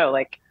 I don't know,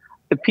 like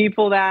the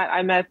people that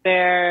I met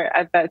there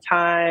at that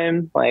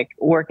time, like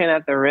working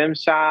at the rim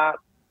shop,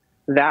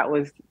 that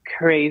was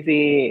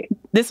crazy.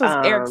 This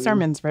was Eric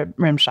Sermon's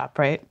rim shop,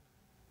 right?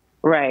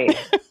 Right.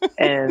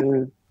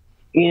 And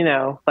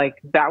like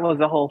that was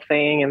the whole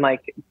thing, and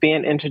like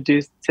being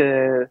introduced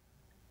to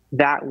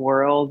that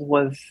world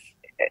was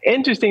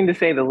interesting to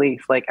say the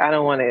least. Like, I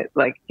don't want to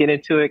like get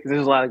into it because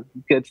there's a lot of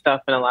good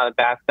stuff and a lot of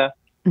bad stuff.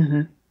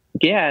 Mm-hmm.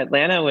 Yeah,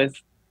 Atlanta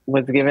was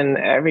giving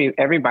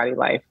everybody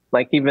life.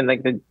 Like, even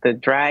like the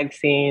drag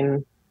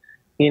scene,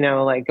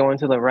 like going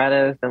to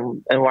Loretta's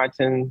and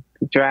watching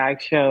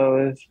drag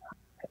shows,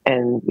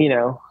 and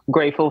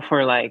grateful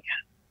for like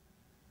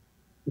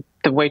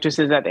the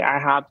waitresses at the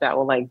IHOP that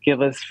will like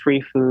give us free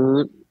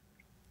food,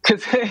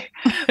 because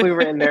we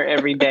were in there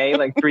every day,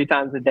 like 3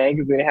 times a day,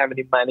 because we didn't have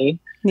any money.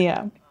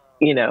 Yeah.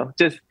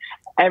 Just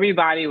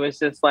everybody was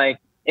just like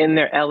in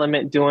their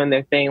element, doing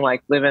their thing,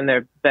 like living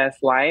their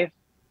best life.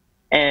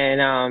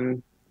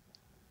 And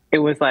it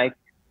was like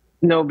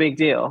no big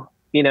deal.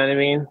 You know what I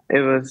mean? It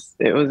was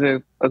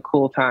a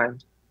cool time.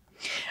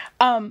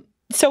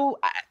 So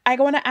I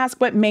want to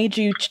ask, what made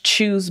you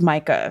choose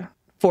MICA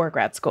for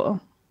grad school?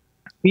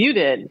 You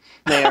did,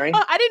 Mary.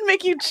 I didn't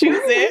make you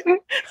choose it.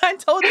 I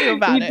told you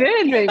about it. You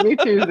did make me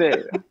choose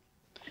it.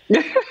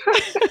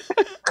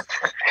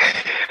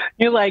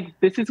 You're like,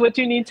 this is what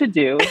you need to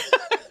do.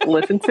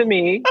 Listen to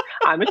me.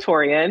 I'm a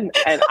Torian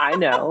and I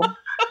know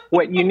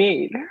what you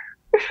need.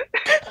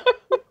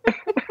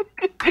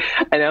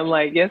 And I'm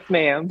like, yes,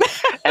 ma'am.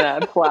 And I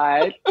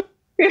applied.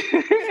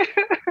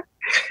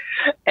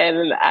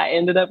 And I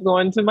ended up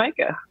going to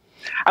Micah.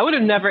 I would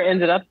have never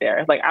ended up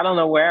there. Like, I don't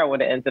know where I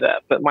would have ended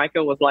up, but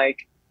Micah was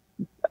like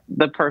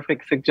the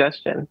perfect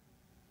suggestion.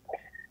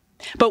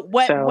 But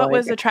what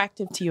was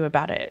attractive to you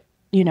about it?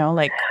 You know,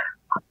 like,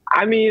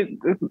 I mean,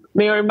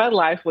 Mary, my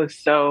life has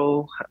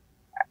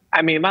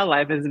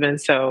been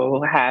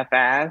so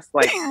half-assed.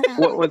 Like,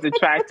 what was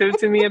attractive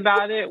to me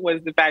about it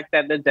was the fact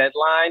that the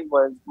deadline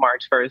was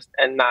March 1st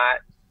and not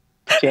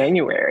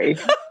January.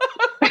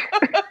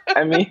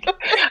 I mean,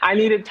 I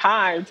needed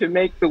time to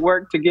make the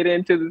work to get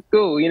into the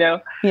school, you know?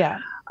 Yeah.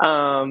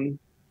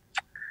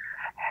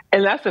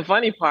 And that's the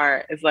funny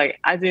part. It's like,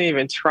 I didn't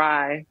even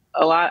try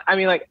a lot. I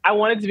mean, like, I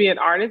wanted to be an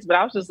artist, but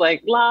I was just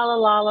like, la, la,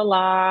 la, la,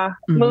 la,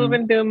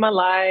 moving through my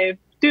life.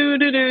 Do,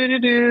 do, do, do,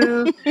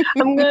 do.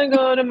 I'm going to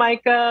go to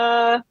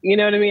Micah. You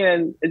know what I mean?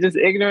 And it's just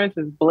ignorance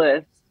is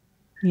bliss.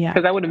 Yeah.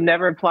 Because I would have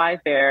never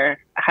applied there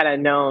had I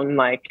known,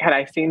 like, had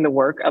I seen the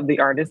work of the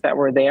artists that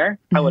were there,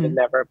 I would have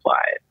never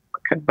applied.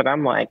 But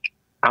I'm like,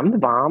 I'm the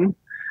bomb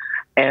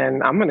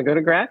and I'm going to go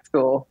to grad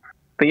school.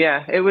 But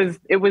yeah, it was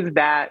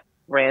that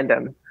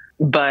random.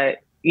 But,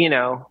 you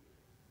know,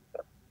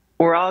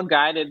 we're all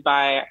guided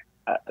by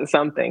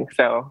something.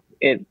 So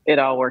it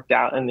all worked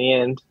out in the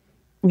end.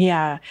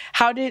 Yeah.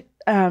 How did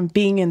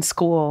being in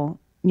school,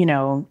 you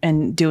know,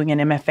 and doing an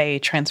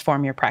MFA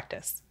transform your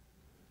practice?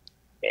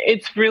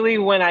 It's really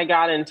when I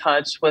got in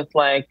touch with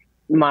like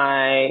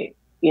my,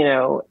 you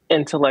know,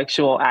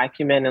 intellectual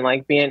acumen and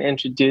like being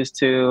introduced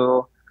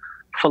to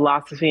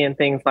philosophy and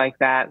things like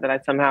that I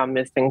somehow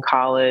missed in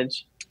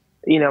college.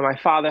 You know, my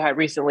father had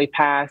recently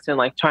passed and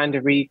like trying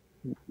to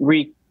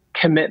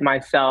recommit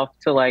myself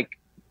to like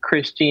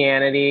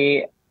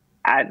Christianity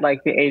at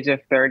like the age of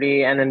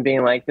 30 and then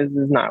being like, this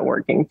is not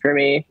working for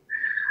me.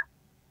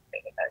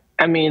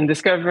 I mean,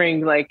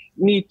 discovering like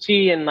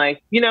Nietzsche and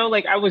like, you know,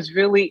 like I was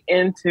really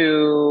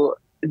into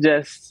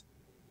just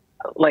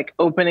like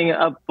opening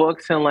up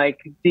books and like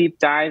deep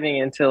diving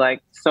into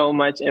like so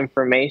much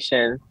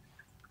information.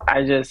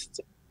 I just,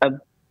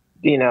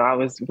 you know, I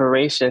was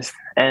voracious.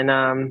 And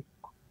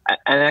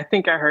I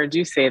think I heard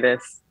you say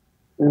this,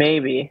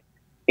 maybe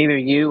either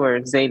you or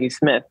Zadie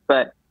Smith,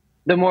 but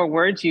the more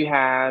words you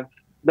have,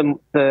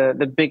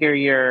 the bigger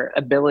your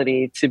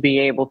ability to be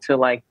able to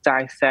like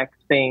dissect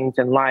things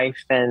in life.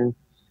 And,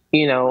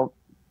 you know,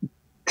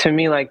 to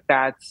me, like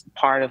that's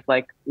part of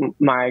like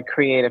my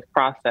creative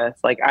process.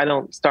 Like I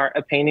don't start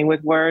a painting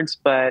with words,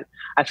 but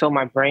I fill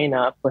my brain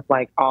up with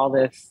like all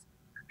this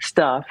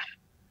stuff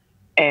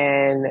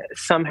and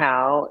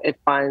somehow it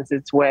finds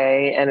its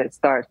way and it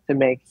starts to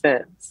make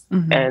sense.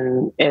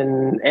 And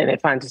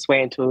it finds its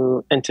way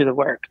into the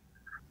work.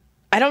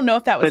 I don't know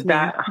if that was me,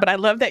 but I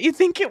love that you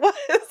think it was.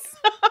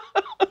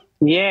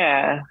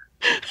 Yeah,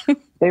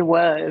 it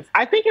was.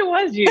 I think it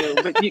was you,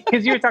 but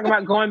because you were talking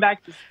about going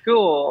back to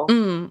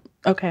school.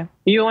 Okay.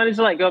 You wanted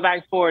to like go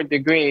back for a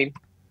degree,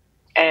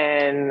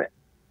 and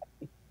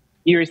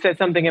you said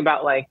something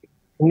about like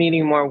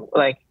needing more,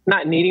 like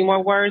not needing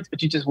more words,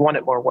 but you just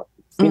wanted more words.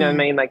 You know what I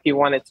mean? Like you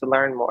wanted to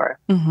learn more.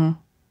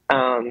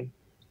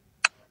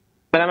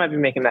 But I might be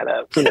making that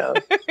up. Who knows?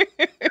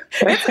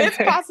 It's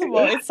possible.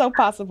 It's so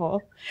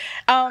possible.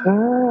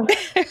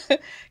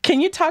 Can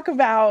you talk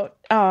about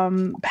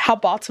how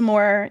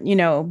Baltimore, you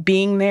know,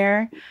 being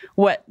there,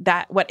 what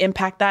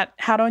impact that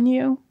had on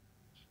you?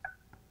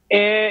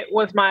 It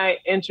was my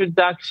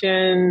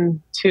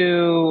introduction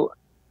to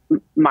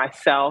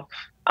myself.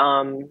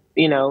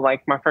 You know,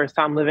 like my first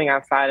time living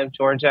outside of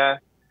Georgia,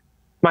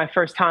 my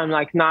first time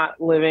like not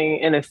living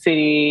in a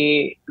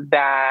city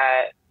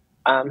that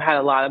had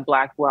a lot of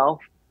Black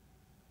wealth.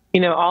 You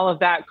know, all of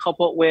that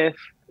coupled with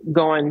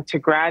going to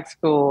grad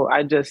school,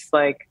 I just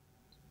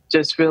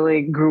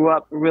really grew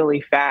up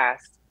really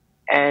fast.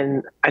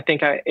 And I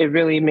think it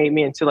really made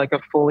me into like a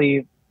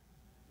fully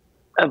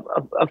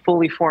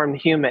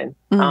formed human.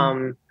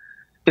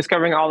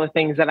 Discovering all the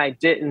things that I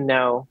didn't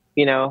know,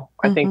 you know,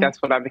 I think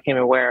that's what I became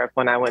aware of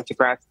when I went to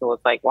grad school.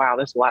 It's like, wow,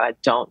 there's a lot I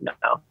don't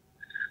know.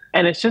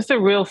 And it's just a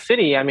real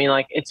city. I mean,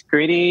 like it's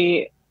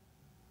gritty,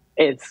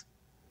 it's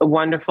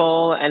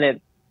wonderful,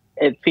 and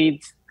it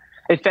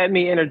fed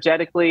me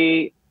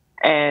energetically,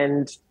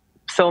 and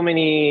so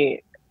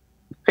many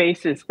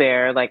faces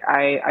there. Like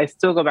I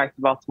still go back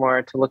to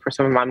Baltimore to look for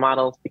some of my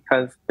models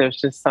because there's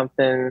just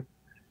something,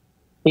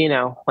 you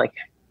know, like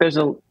there's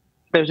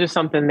just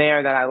something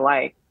there that I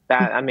like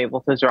that I'm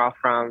able to draw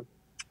from.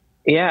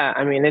 Yeah.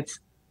 I mean, that's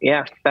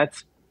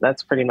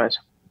pretty much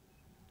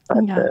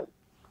it.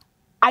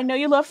 I know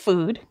you love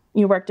food.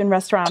 You worked in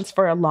restaurants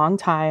for a long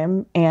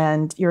time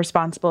and you're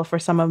responsible for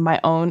some of my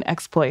own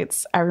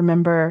exploits. I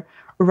remember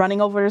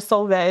running over to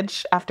Soul Veg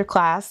after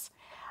class.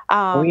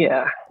 Oh,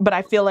 yeah. But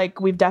I feel like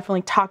we've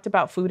definitely talked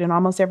about food in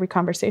almost every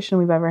conversation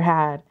we've ever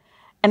had.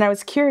 And I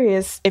was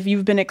curious if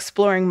you've been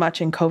exploring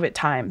much in COVID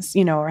times,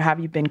 or have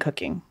you been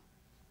cooking?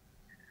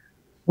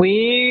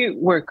 We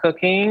were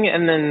cooking,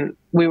 and then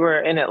we were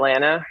in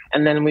Atlanta,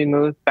 and then we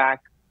moved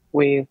back.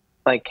 We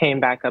came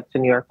back up to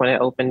New York when it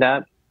opened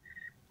up.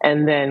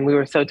 And then we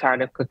were so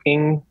tired of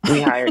cooking,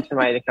 we hired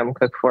somebody to come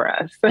cook for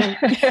us.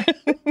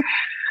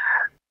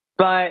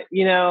 But,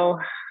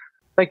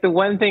 the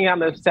one thing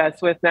I'm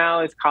obsessed with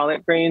now is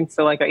collard greens.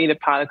 So I eat a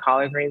pot of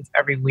collard greens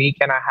every week,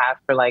 and I have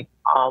for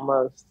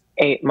almost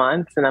 8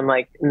 months, and I'm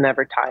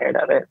never tired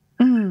of it.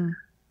 Mm.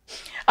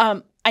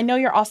 I know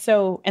you're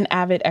also an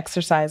avid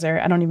exerciser.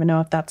 I don't even know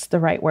if that's the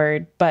right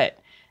word, but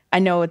I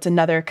know it's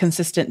another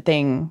consistent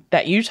thing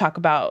that you talk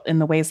about in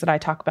the ways that I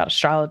talk about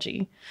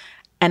astrology.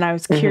 And I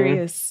was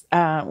curious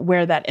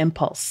where that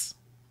impulse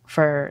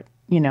for,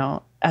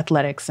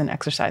 athletics and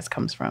exercise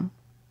comes from.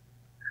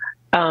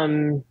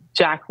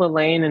 Jack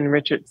LaLanne and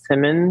Richard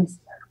Simmons.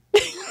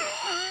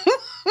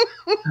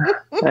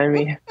 I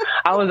mean,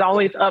 I was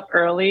always up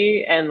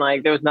early, and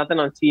there was nothing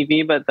on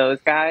TV but those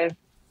guys.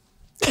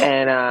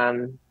 And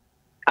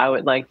I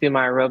would do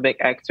my aerobic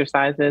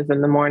exercises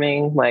in the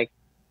morning,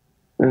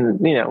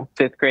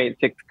 5th grade,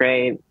 6th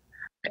grade.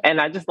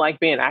 And I just like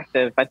being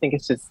active. I think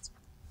it's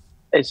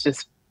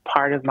just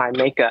part of my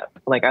makeup.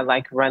 I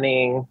like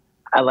running.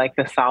 I like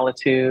the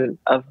solitude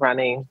of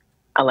running.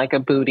 I like a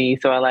booty,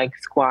 so I like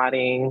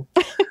squatting.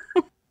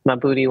 My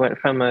booty went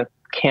from a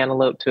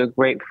cantaloupe to a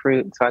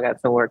grapefruit, so I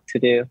got some work to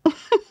do.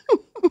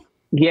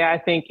 Yeah, I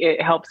think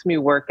it helps me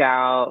work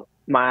out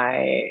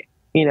my,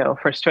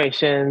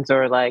 frustrations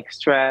or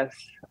stress.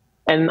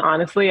 And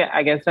honestly,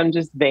 I guess I'm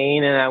just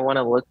vain and I want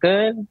to look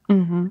good. I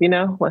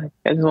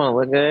just want to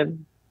look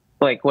good.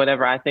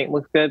 Whatever I think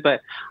looks good.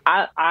 But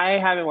I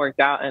haven't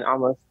worked out in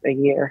almost a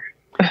year.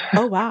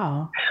 Oh,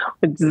 wow.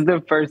 This is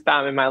the first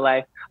time in my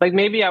life.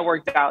 Maybe I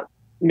worked out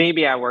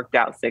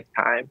 6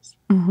 times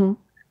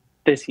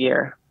this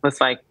year. It's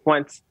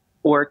once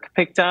work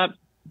picked up,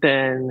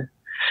 then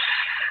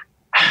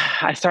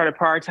I started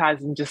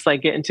prioritizing just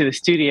getting to the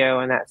studio,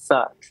 and that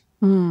sucks.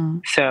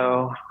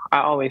 So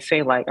I always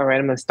say all right,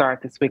 I'm going to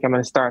start this week.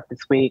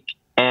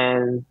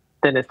 And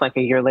then it's a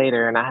year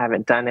later and I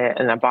haven't done it.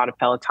 And I bought a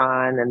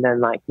Peloton, and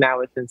then now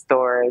it's in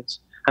storage.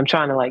 I'm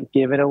trying to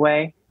give it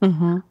away.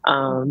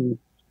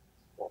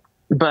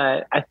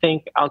 But I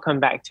think I'll come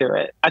back to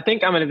it. I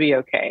think I'm going to be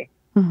okay.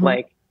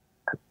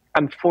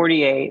 I'm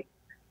 48.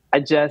 I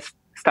just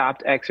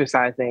stopped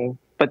exercising,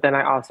 but then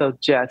I also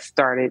just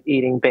started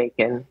eating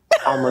bacon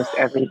almost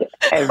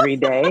every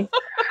day.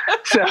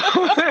 So,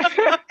 so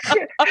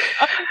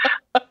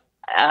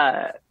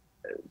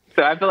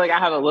I feel I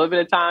have a little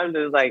bit of time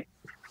to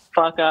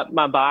fuck up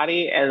my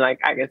body, and I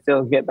can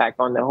still get back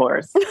on the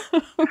horse.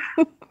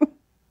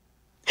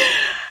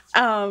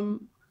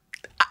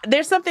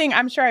 There's something,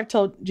 I'm sure I've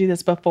told you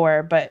this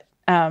before, but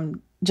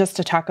just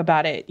to talk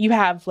about it, you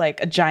have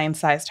a giant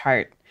sized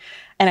heart.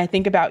 And I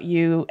think about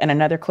you and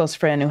another close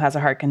friend who has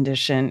a heart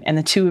condition, and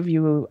the two of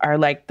you are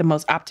the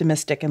most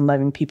optimistic and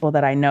loving people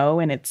that I know.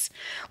 And it's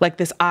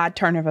this odd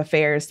turn of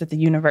affairs that the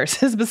universe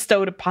has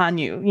bestowed upon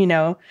you,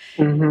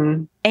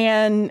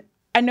 And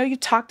I know you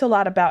talked a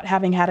lot about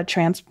having had a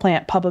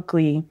transplant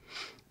publicly,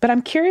 but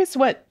I'm curious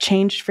what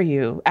changed for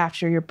you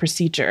after your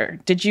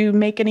procedure. Did you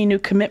make any new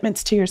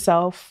commitments to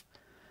yourself,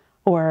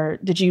 or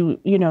did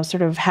you,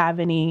 sort of have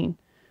any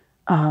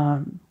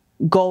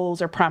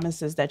goals or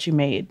promises that you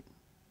made?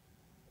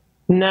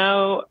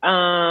 No,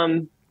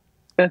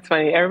 that's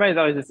funny. Everybody's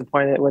always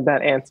disappointed with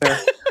that answer.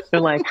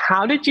 They're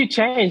how did you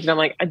change? And I'm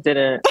I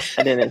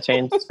didn't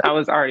change. I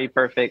was already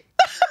perfect.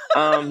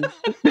 I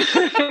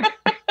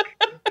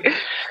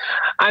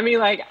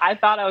mean, I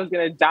thought I was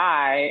going to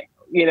die,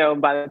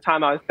 by the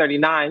time I was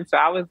 39. So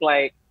I was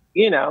I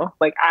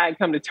had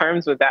come to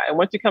terms with that. And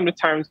once you come to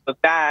terms with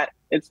that,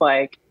 it's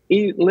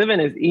living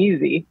is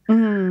easy.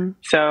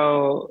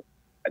 So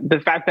the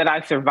fact that I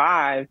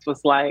survived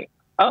was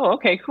oh,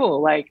 okay,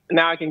 cool.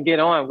 Now I can get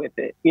on with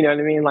it. You know what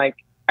I mean?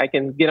 I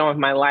can get on with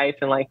my life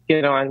and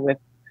get on with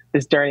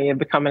this journey of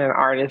becoming an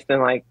artist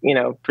and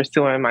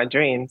pursuing my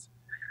dreams.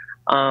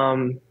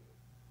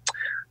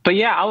 But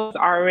yeah, I was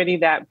already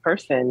that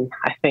person,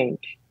 I think,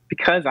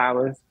 because I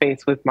was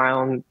faced with my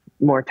own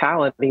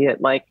mortality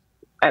at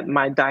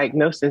my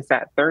diagnosis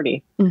at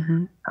 30.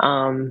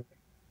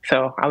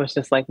 So I was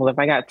just well, if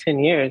I got 10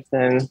 years,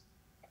 then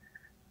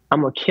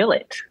I'm gonna kill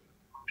it.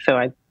 So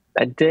I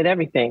did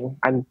everything.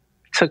 I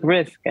took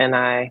risk, and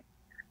I,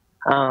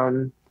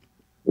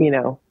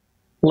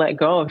 let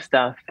go of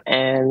stuff,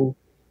 and,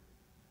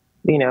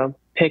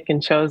 pick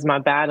and chose my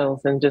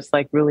battles, and just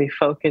really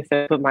focus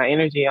and put my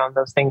energy on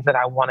those things that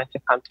I wanted to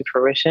come to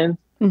fruition,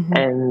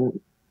 and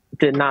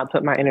did not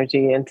put my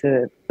energy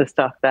into the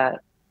stuff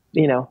that,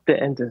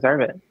 didn't deserve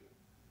it.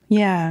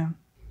 Yeah.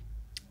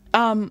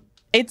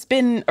 It's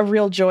been a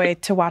real joy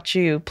to watch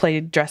you play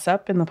dress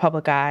up in the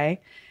public eye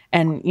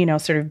and,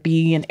 sort of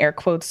be in air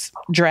quotes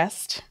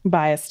dressed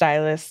by a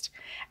stylist.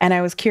 And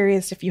I was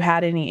curious if you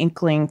had any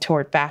inkling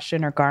toward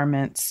fashion or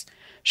garments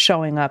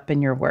showing up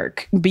in your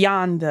work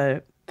beyond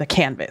the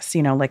canvas,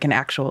 in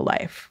actual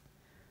life.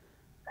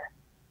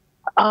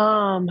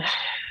 Um,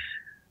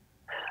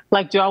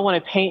 like, do I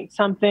want to paint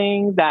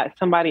something that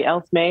somebody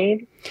else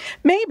made?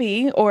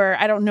 Maybe, or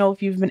I don't know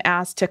if you've been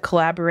asked to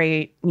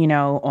collaborate,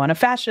 on a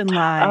fashion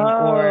line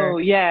Oh,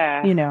 or,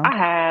 yeah, I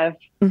have.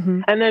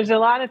 hmm And there's a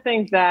lot of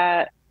things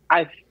that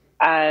I,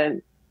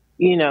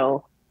 you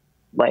know,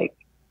 like,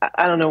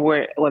 I don't know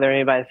whether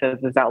anybody says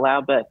this out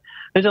loud, but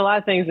there's a lot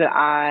of things that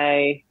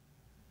I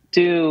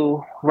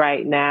do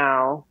right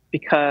now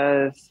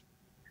because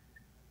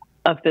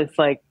of this,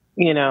 like,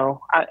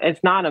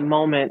 it's not a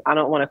moment. I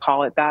don't want to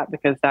call it that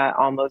because that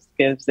almost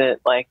gives it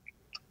like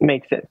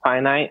makes it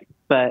finite.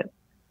 But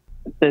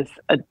this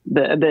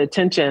the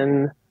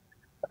attention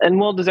and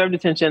well-deserved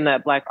attention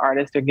that Black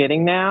artists are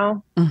getting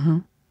now. hmm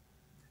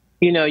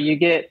You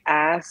get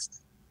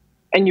asked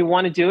and you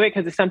want to do it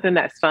because it's something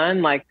that's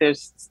fun. Like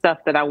there's stuff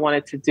that I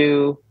wanted to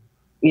do,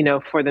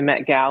 for the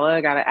Met Gala.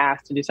 I got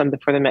asked to do something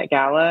for the Met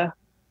Gala,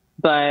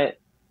 but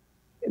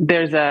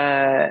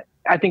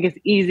I think it's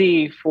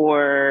easy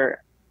for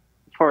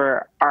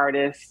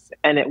artists,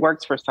 and it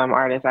works for some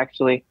artists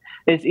actually.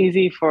 It's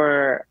easy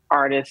for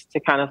artists to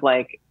kind of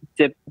like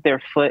dip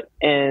their foot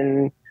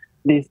in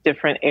these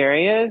different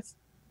areas,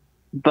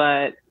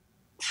 but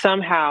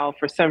somehow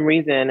for some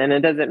reason, and it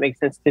doesn't make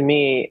sense to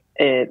me,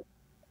 it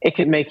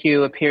could make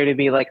you appear to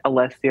be like a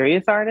less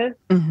serious artist.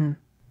 hmm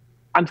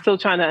I'm still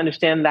trying to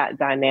understand that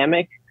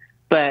dynamic,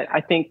 but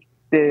I think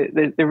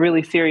the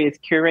really serious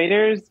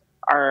curators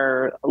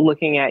are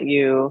looking at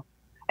you,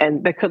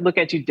 and they could look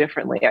at you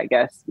differently, I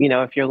guess.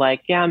 If you're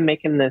like, yeah, I'm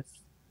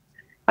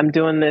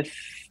doing this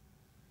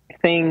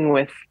thing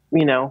with,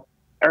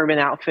 Urban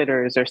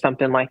Outfitters or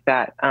something like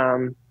that.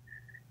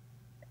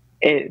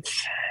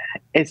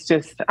 It's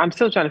just, I'm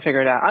still trying to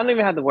figure it out. I don't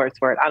even have the words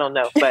for it. I don't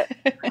know, but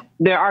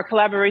there are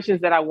collaborations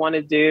that I want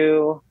to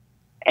do,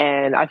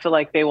 and I feel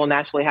like they will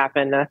naturally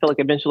happen. And I feel like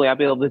eventually I'll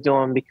be able to do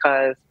them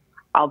because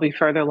I'll be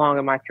further along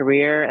in my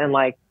career, and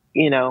like,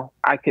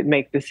 I could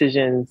make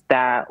decisions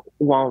that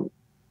won't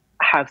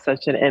have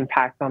such an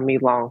impact on me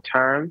long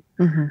term.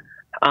 hmm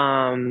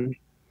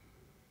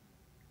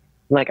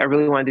Like I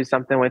really want to do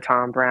something with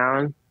Tom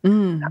Brown.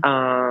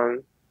 I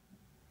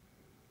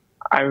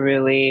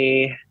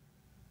really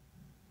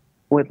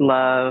would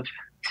love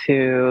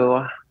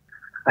to.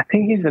 I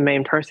think he's the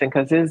main person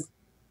because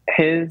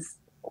his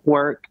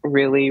work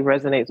really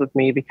resonates with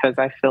me because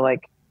I feel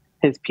like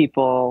his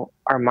people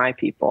are my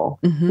people.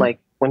 Like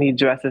when he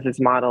dresses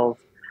his models,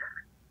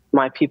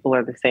 my people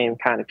are the same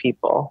kind of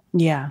people.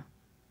 Yeah.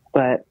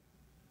 But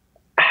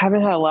I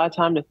haven't had a lot of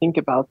time to think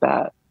about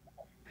that.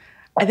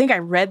 I think I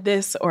read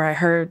this or I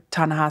heard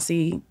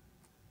Ta-Nehisi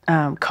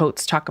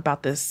Coates talk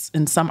about this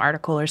in some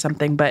article or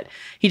something, but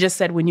he just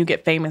said when you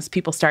get famous,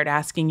 people start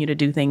asking you to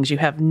do things you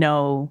have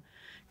no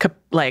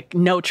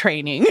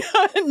training,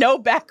 no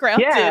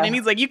background in. And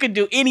he's like, you could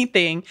do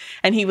anything.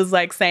 And he was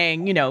like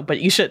saying, but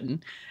you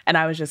shouldn't. And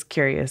I was just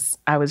curious.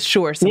 I was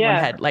sure someone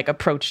had like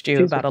approached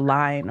you about a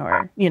line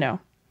or,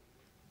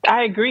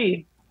 I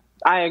agree.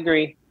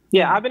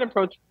 Yeah, I've been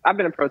approached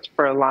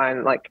for a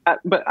line,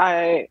 but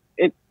I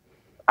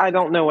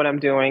don't know what I'm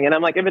doing, and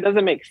I'm like, if it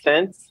doesn't make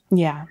sense,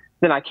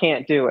 then I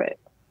can't do it.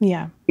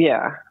 Yeah,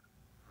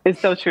 it's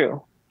so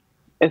true.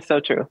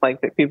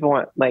 Like that people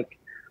want like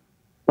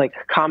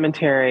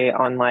commentary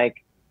on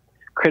like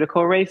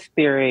critical race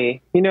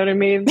theory. You know what I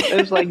mean?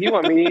 It's like you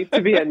want me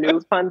to be a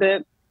news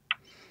pundit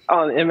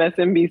on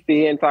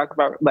MSNBC and talk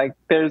about like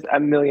there's a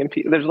million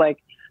people. There's like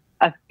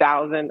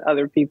 1,000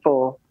 other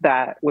people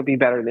that would be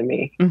better than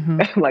me.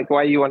 Like,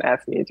 why do you want to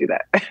ask me to do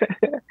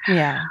that?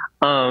 Yeah.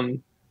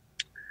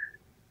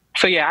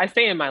 So yeah, I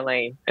stay in my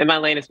lane, and my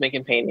lane is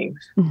making paintings,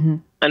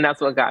 and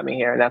that's what got me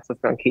here, and that's what's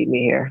going to keep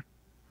me here.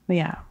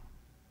 Yeah.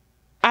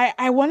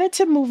 I wanted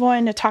to move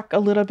on to talk a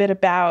little bit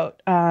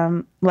about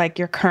like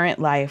your current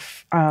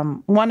life.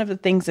 One of the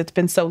things that's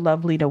been so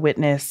lovely to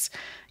witness,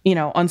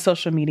 on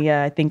social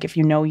media, I think if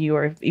you know you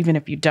or even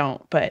if you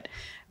don't, but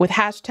with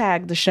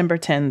hashtag the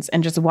Shimbertons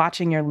and just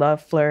watching your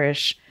love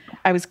flourish,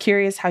 I was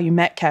curious how you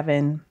met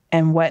Kevin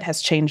and what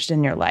has changed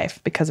in your life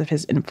because of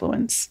his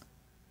influence.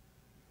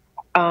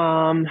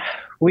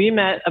 We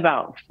met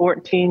about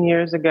 14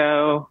 years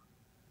ago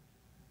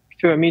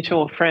through a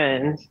mutual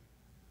friend.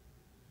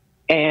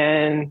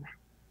 And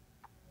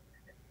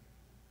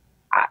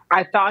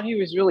I thought he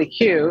was really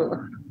cute,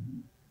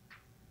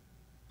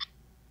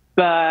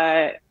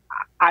 but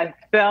I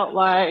felt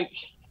like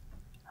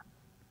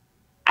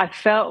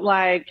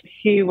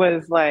he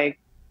was like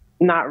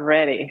not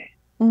ready.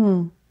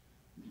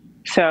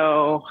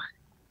 So,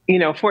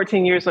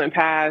 14 years went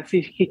past.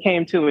 He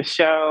came to a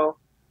show,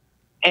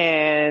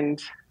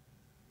 and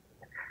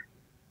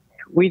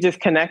we just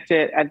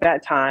connected at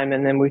that time,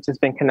 and then we've just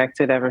been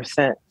connected ever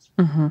since.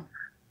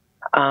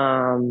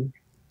 And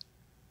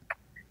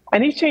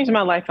he's changed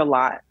my life a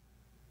lot.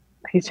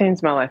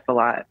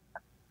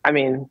 I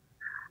mean,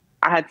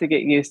 I had to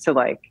get used to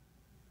like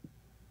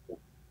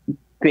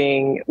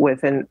being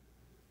with an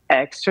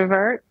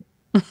extrovert.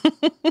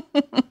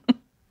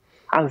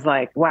 I was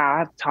like, wow, I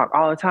have to talk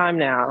all the time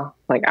now.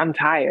 Like, I'm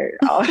tired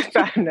all the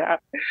time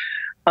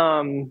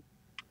now.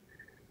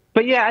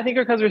 But yeah, I think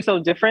because we're so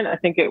different, I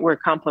think we're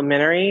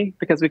complementary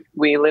because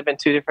we live in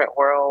two different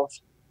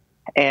worlds.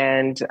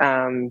 And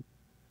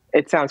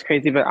it sounds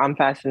crazy, but I'm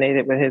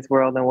fascinated with his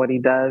world and what he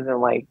does and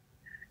like,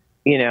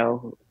 you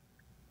know,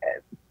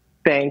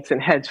 banks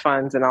and hedge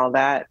funds and all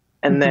that.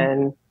 And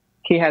then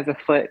he has a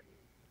foot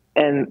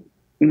in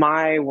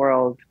my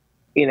world,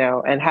 you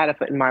know, and had a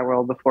foot in my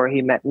world before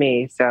he met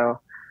me.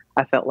 So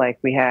I felt like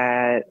we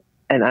had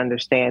an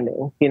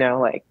understanding, you know,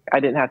 like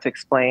I didn't have to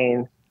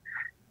explain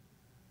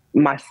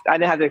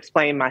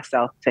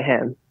myself to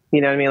him. You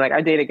know what I mean? Like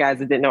I dated guys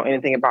that didn't know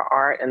anything about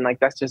art, and like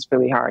that's just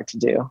really hard to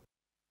do.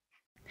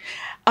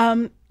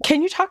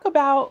 Can you talk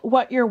about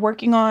what you're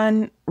working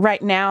on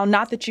right now?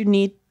 Not that you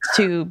need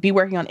to be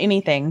working on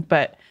anything,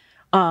 but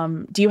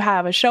do you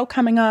have a show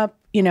coming up?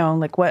 You know,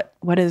 like what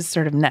is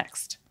sort of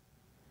next?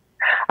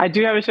 I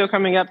do have a show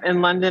coming up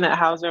in London at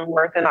Hauser and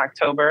Wirth in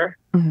October.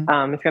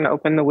 It's going to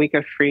open the week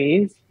of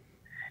Freeze,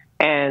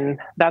 and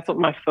that's what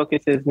my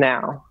focus is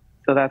now.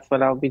 So that's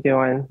what I'll be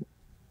doing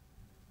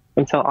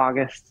until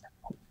August.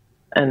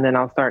 And then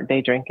I'll start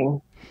day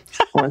drinking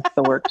once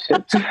the work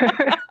ships.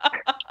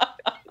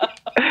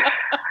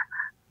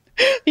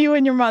 You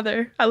and your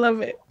mother. I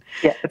love it.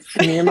 Yes,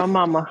 me and my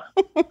mama.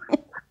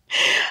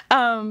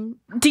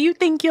 Do you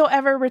think you'll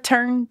ever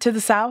return to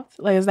the South?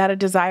 Like, is that a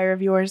desire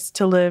of yours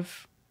to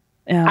live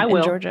in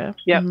Georgia?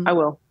 Yep, I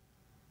will.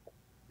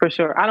 For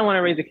sure. I don't want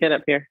to raise a kid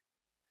up here.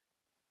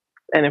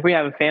 And if we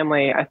have a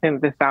family, I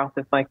think the South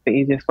is like the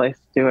easiest place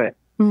to do it.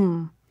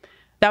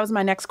 That was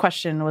my next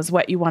question, was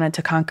what you wanted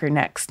to conquer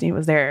next.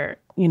 Was there,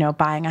 you know,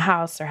 buying a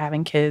house or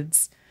having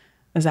kids?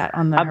 Is that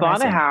on the horizon? I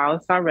bought a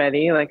house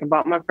already. Like I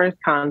bought my first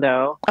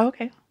condo. Oh,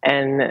 okay.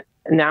 And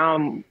now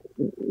I'm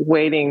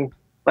waiting.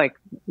 Like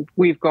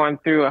we've gone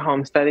through a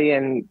home study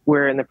and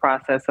we're in the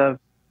process of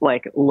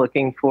like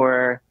looking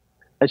for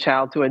a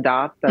child to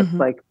adopt that's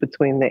like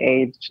between the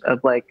age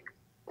of like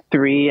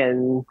 3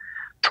 and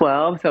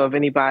 12. So if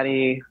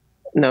anybody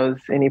knows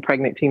any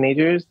pregnant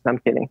teenagers, I'm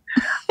kidding.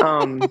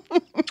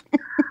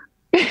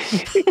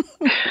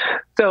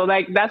 So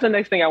like that's the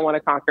next thing I want to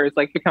conquer is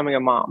like becoming a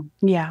mom.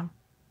 Yeah.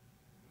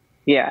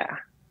 Yeah.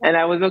 And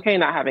I was okay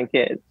not having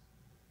kids.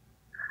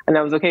 And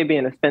I was okay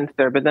being a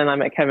spinster, but then I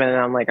met Kevin and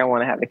I'm like, I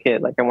want to have a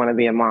kid. Like I want to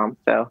be a mom.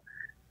 So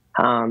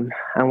I'm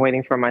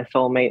waiting for my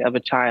soulmate of a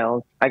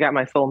child. I got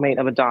my soulmate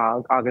of a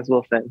dog, August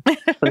Wilson.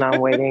 So now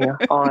I'm waiting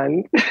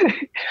on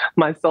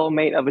my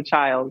soulmate of a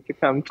child to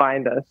come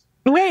find us.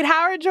 Wait,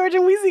 how are George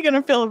and Weezy going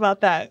to feel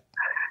about that?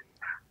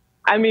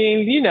 I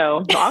mean, you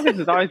know, August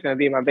is always going to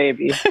be my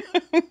baby.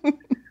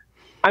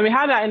 I mean,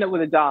 how did I end up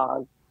with a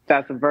dog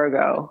that's a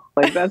Virgo?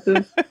 Like, that's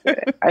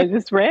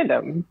just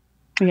random.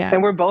 Yeah.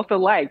 And we're both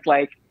alike.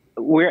 Like,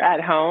 we're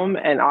at home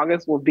and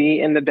August will be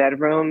in the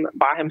bedroom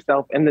by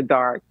himself in the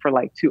dark for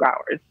like 2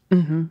 hours.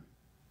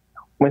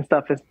 When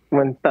stuff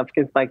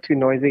gets like too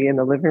noisy in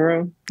the living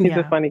room. He's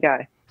a funny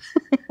guy.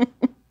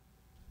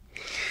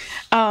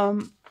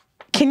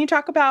 Can you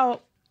talk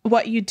about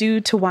what you do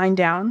to wind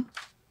down?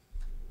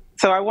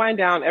 So I wind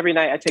down every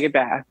night. I take a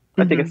bath.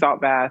 I take a salt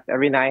bath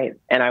every night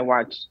and I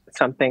watch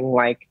something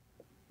like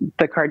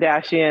The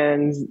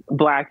Kardashians,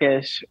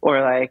 Blackish,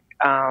 or like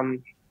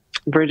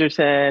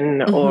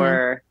Bridgerton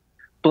or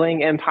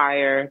Bling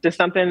Empire. Just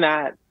something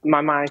that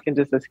my mind can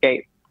just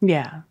escape.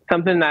 Yeah.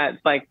 Something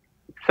that's like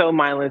so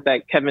mindless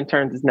that Kevin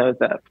turns his nose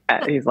up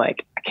at. He's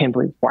like, I can't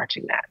believe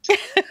watching that.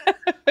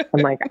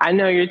 I'm like, I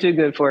know you're too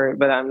good for it,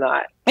 but I'm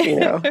not, you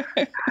know.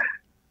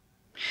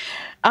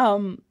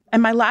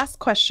 And my last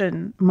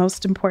question,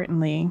 most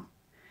importantly,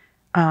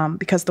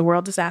 because the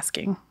world is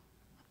asking,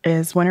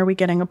 is when are we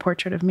getting a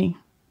portrait of me?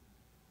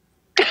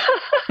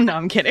 No,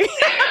 I'm kidding.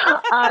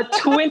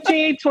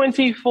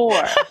 2024.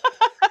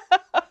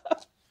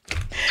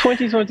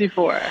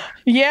 2024.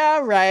 Yeah,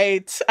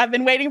 right. I've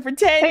been waiting for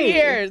 10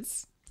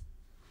 years.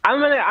 I'm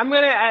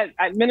gonna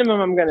at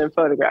minimum I'm gonna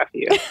photograph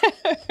you.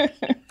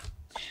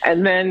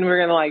 And then we're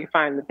gonna like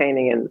find the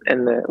painting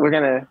and we're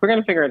gonna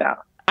figure it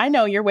out. I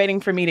know you're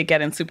waiting for me to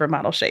get in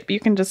supermodel shape. You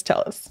can just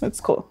tell us. It's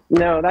cool.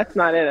 No, that's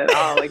not it at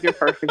all. Like you're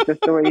perfect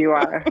just the way you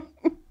are.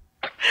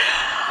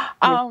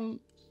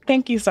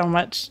 Thank you so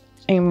much,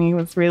 Amy. It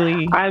was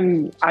really.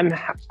 I'm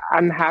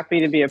happy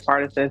to be a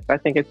part of this. I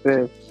think it's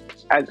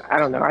I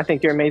don't know. I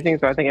think you're amazing.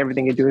 So I think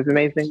everything you do is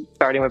amazing.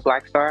 Starting with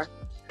BlackStar.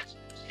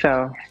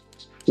 So,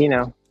 you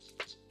know,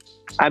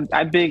 I'm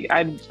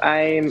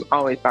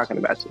always talking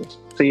about you.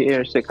 So your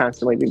ears should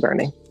constantly be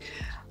burning.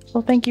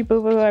 Well, thank you,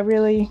 Boo Boo. I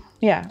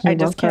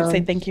just can't say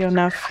thank you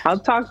enough. I'll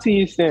talk to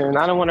you soon.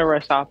 I don't want to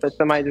rush off, but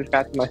somebody just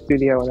got to my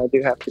studio and I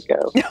do have to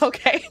go.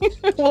 Okay.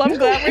 Well, I'm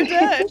glad we're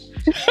done.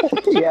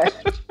 Yes.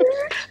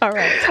 All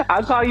right.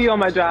 I'll call you on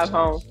my drive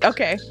home.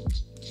 Okay.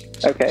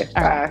 Okay.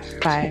 All bye.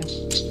 Right. Bye.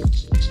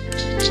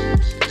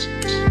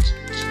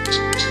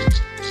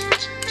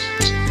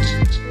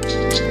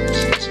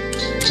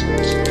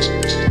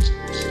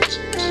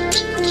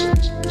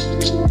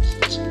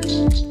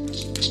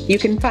 You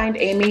can find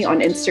Amy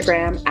on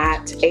Instagram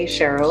at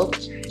 @asherald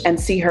and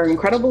see her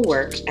incredible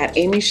work at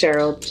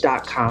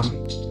amysherald.com.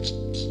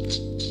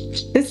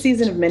 This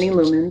season of Many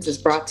Lumens is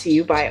brought to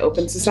you by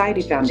Open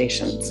Society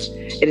Foundations.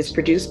 It is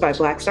produced by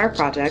BlackStar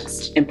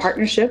Projects in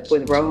partnership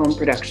with Row Home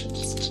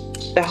Productions.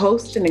 The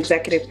host and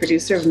executive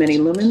producer of Many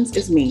Lumens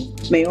is me,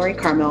 Maori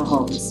Karmael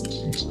Holmes.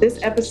 This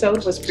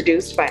episode was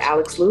produced by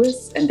Alex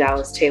Lewis and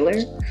Dallas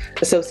Taylor.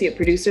 Associate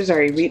producers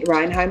are Irit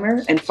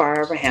Reinheimer and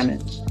Farah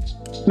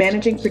Rahaman.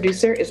 Managing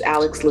producer is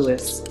Alex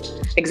Lewis.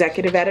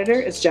 Executive editor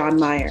is John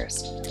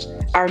Myers.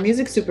 Our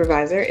music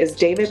supervisor is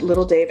David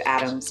Little Dave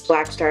Adams,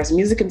 BlackStar's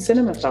Music and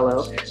Cinema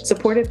Fellow,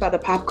 supported by the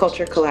Pop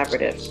Culture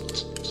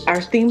Collaborative. Our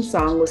theme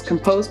song was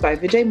composed by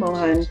Vijay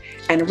Mohan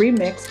and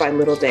remixed by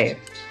Little Dave.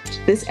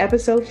 This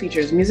episode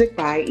features music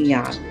by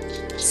Ian.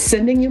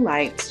 Sending you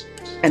light,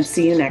 and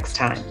see you next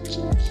time.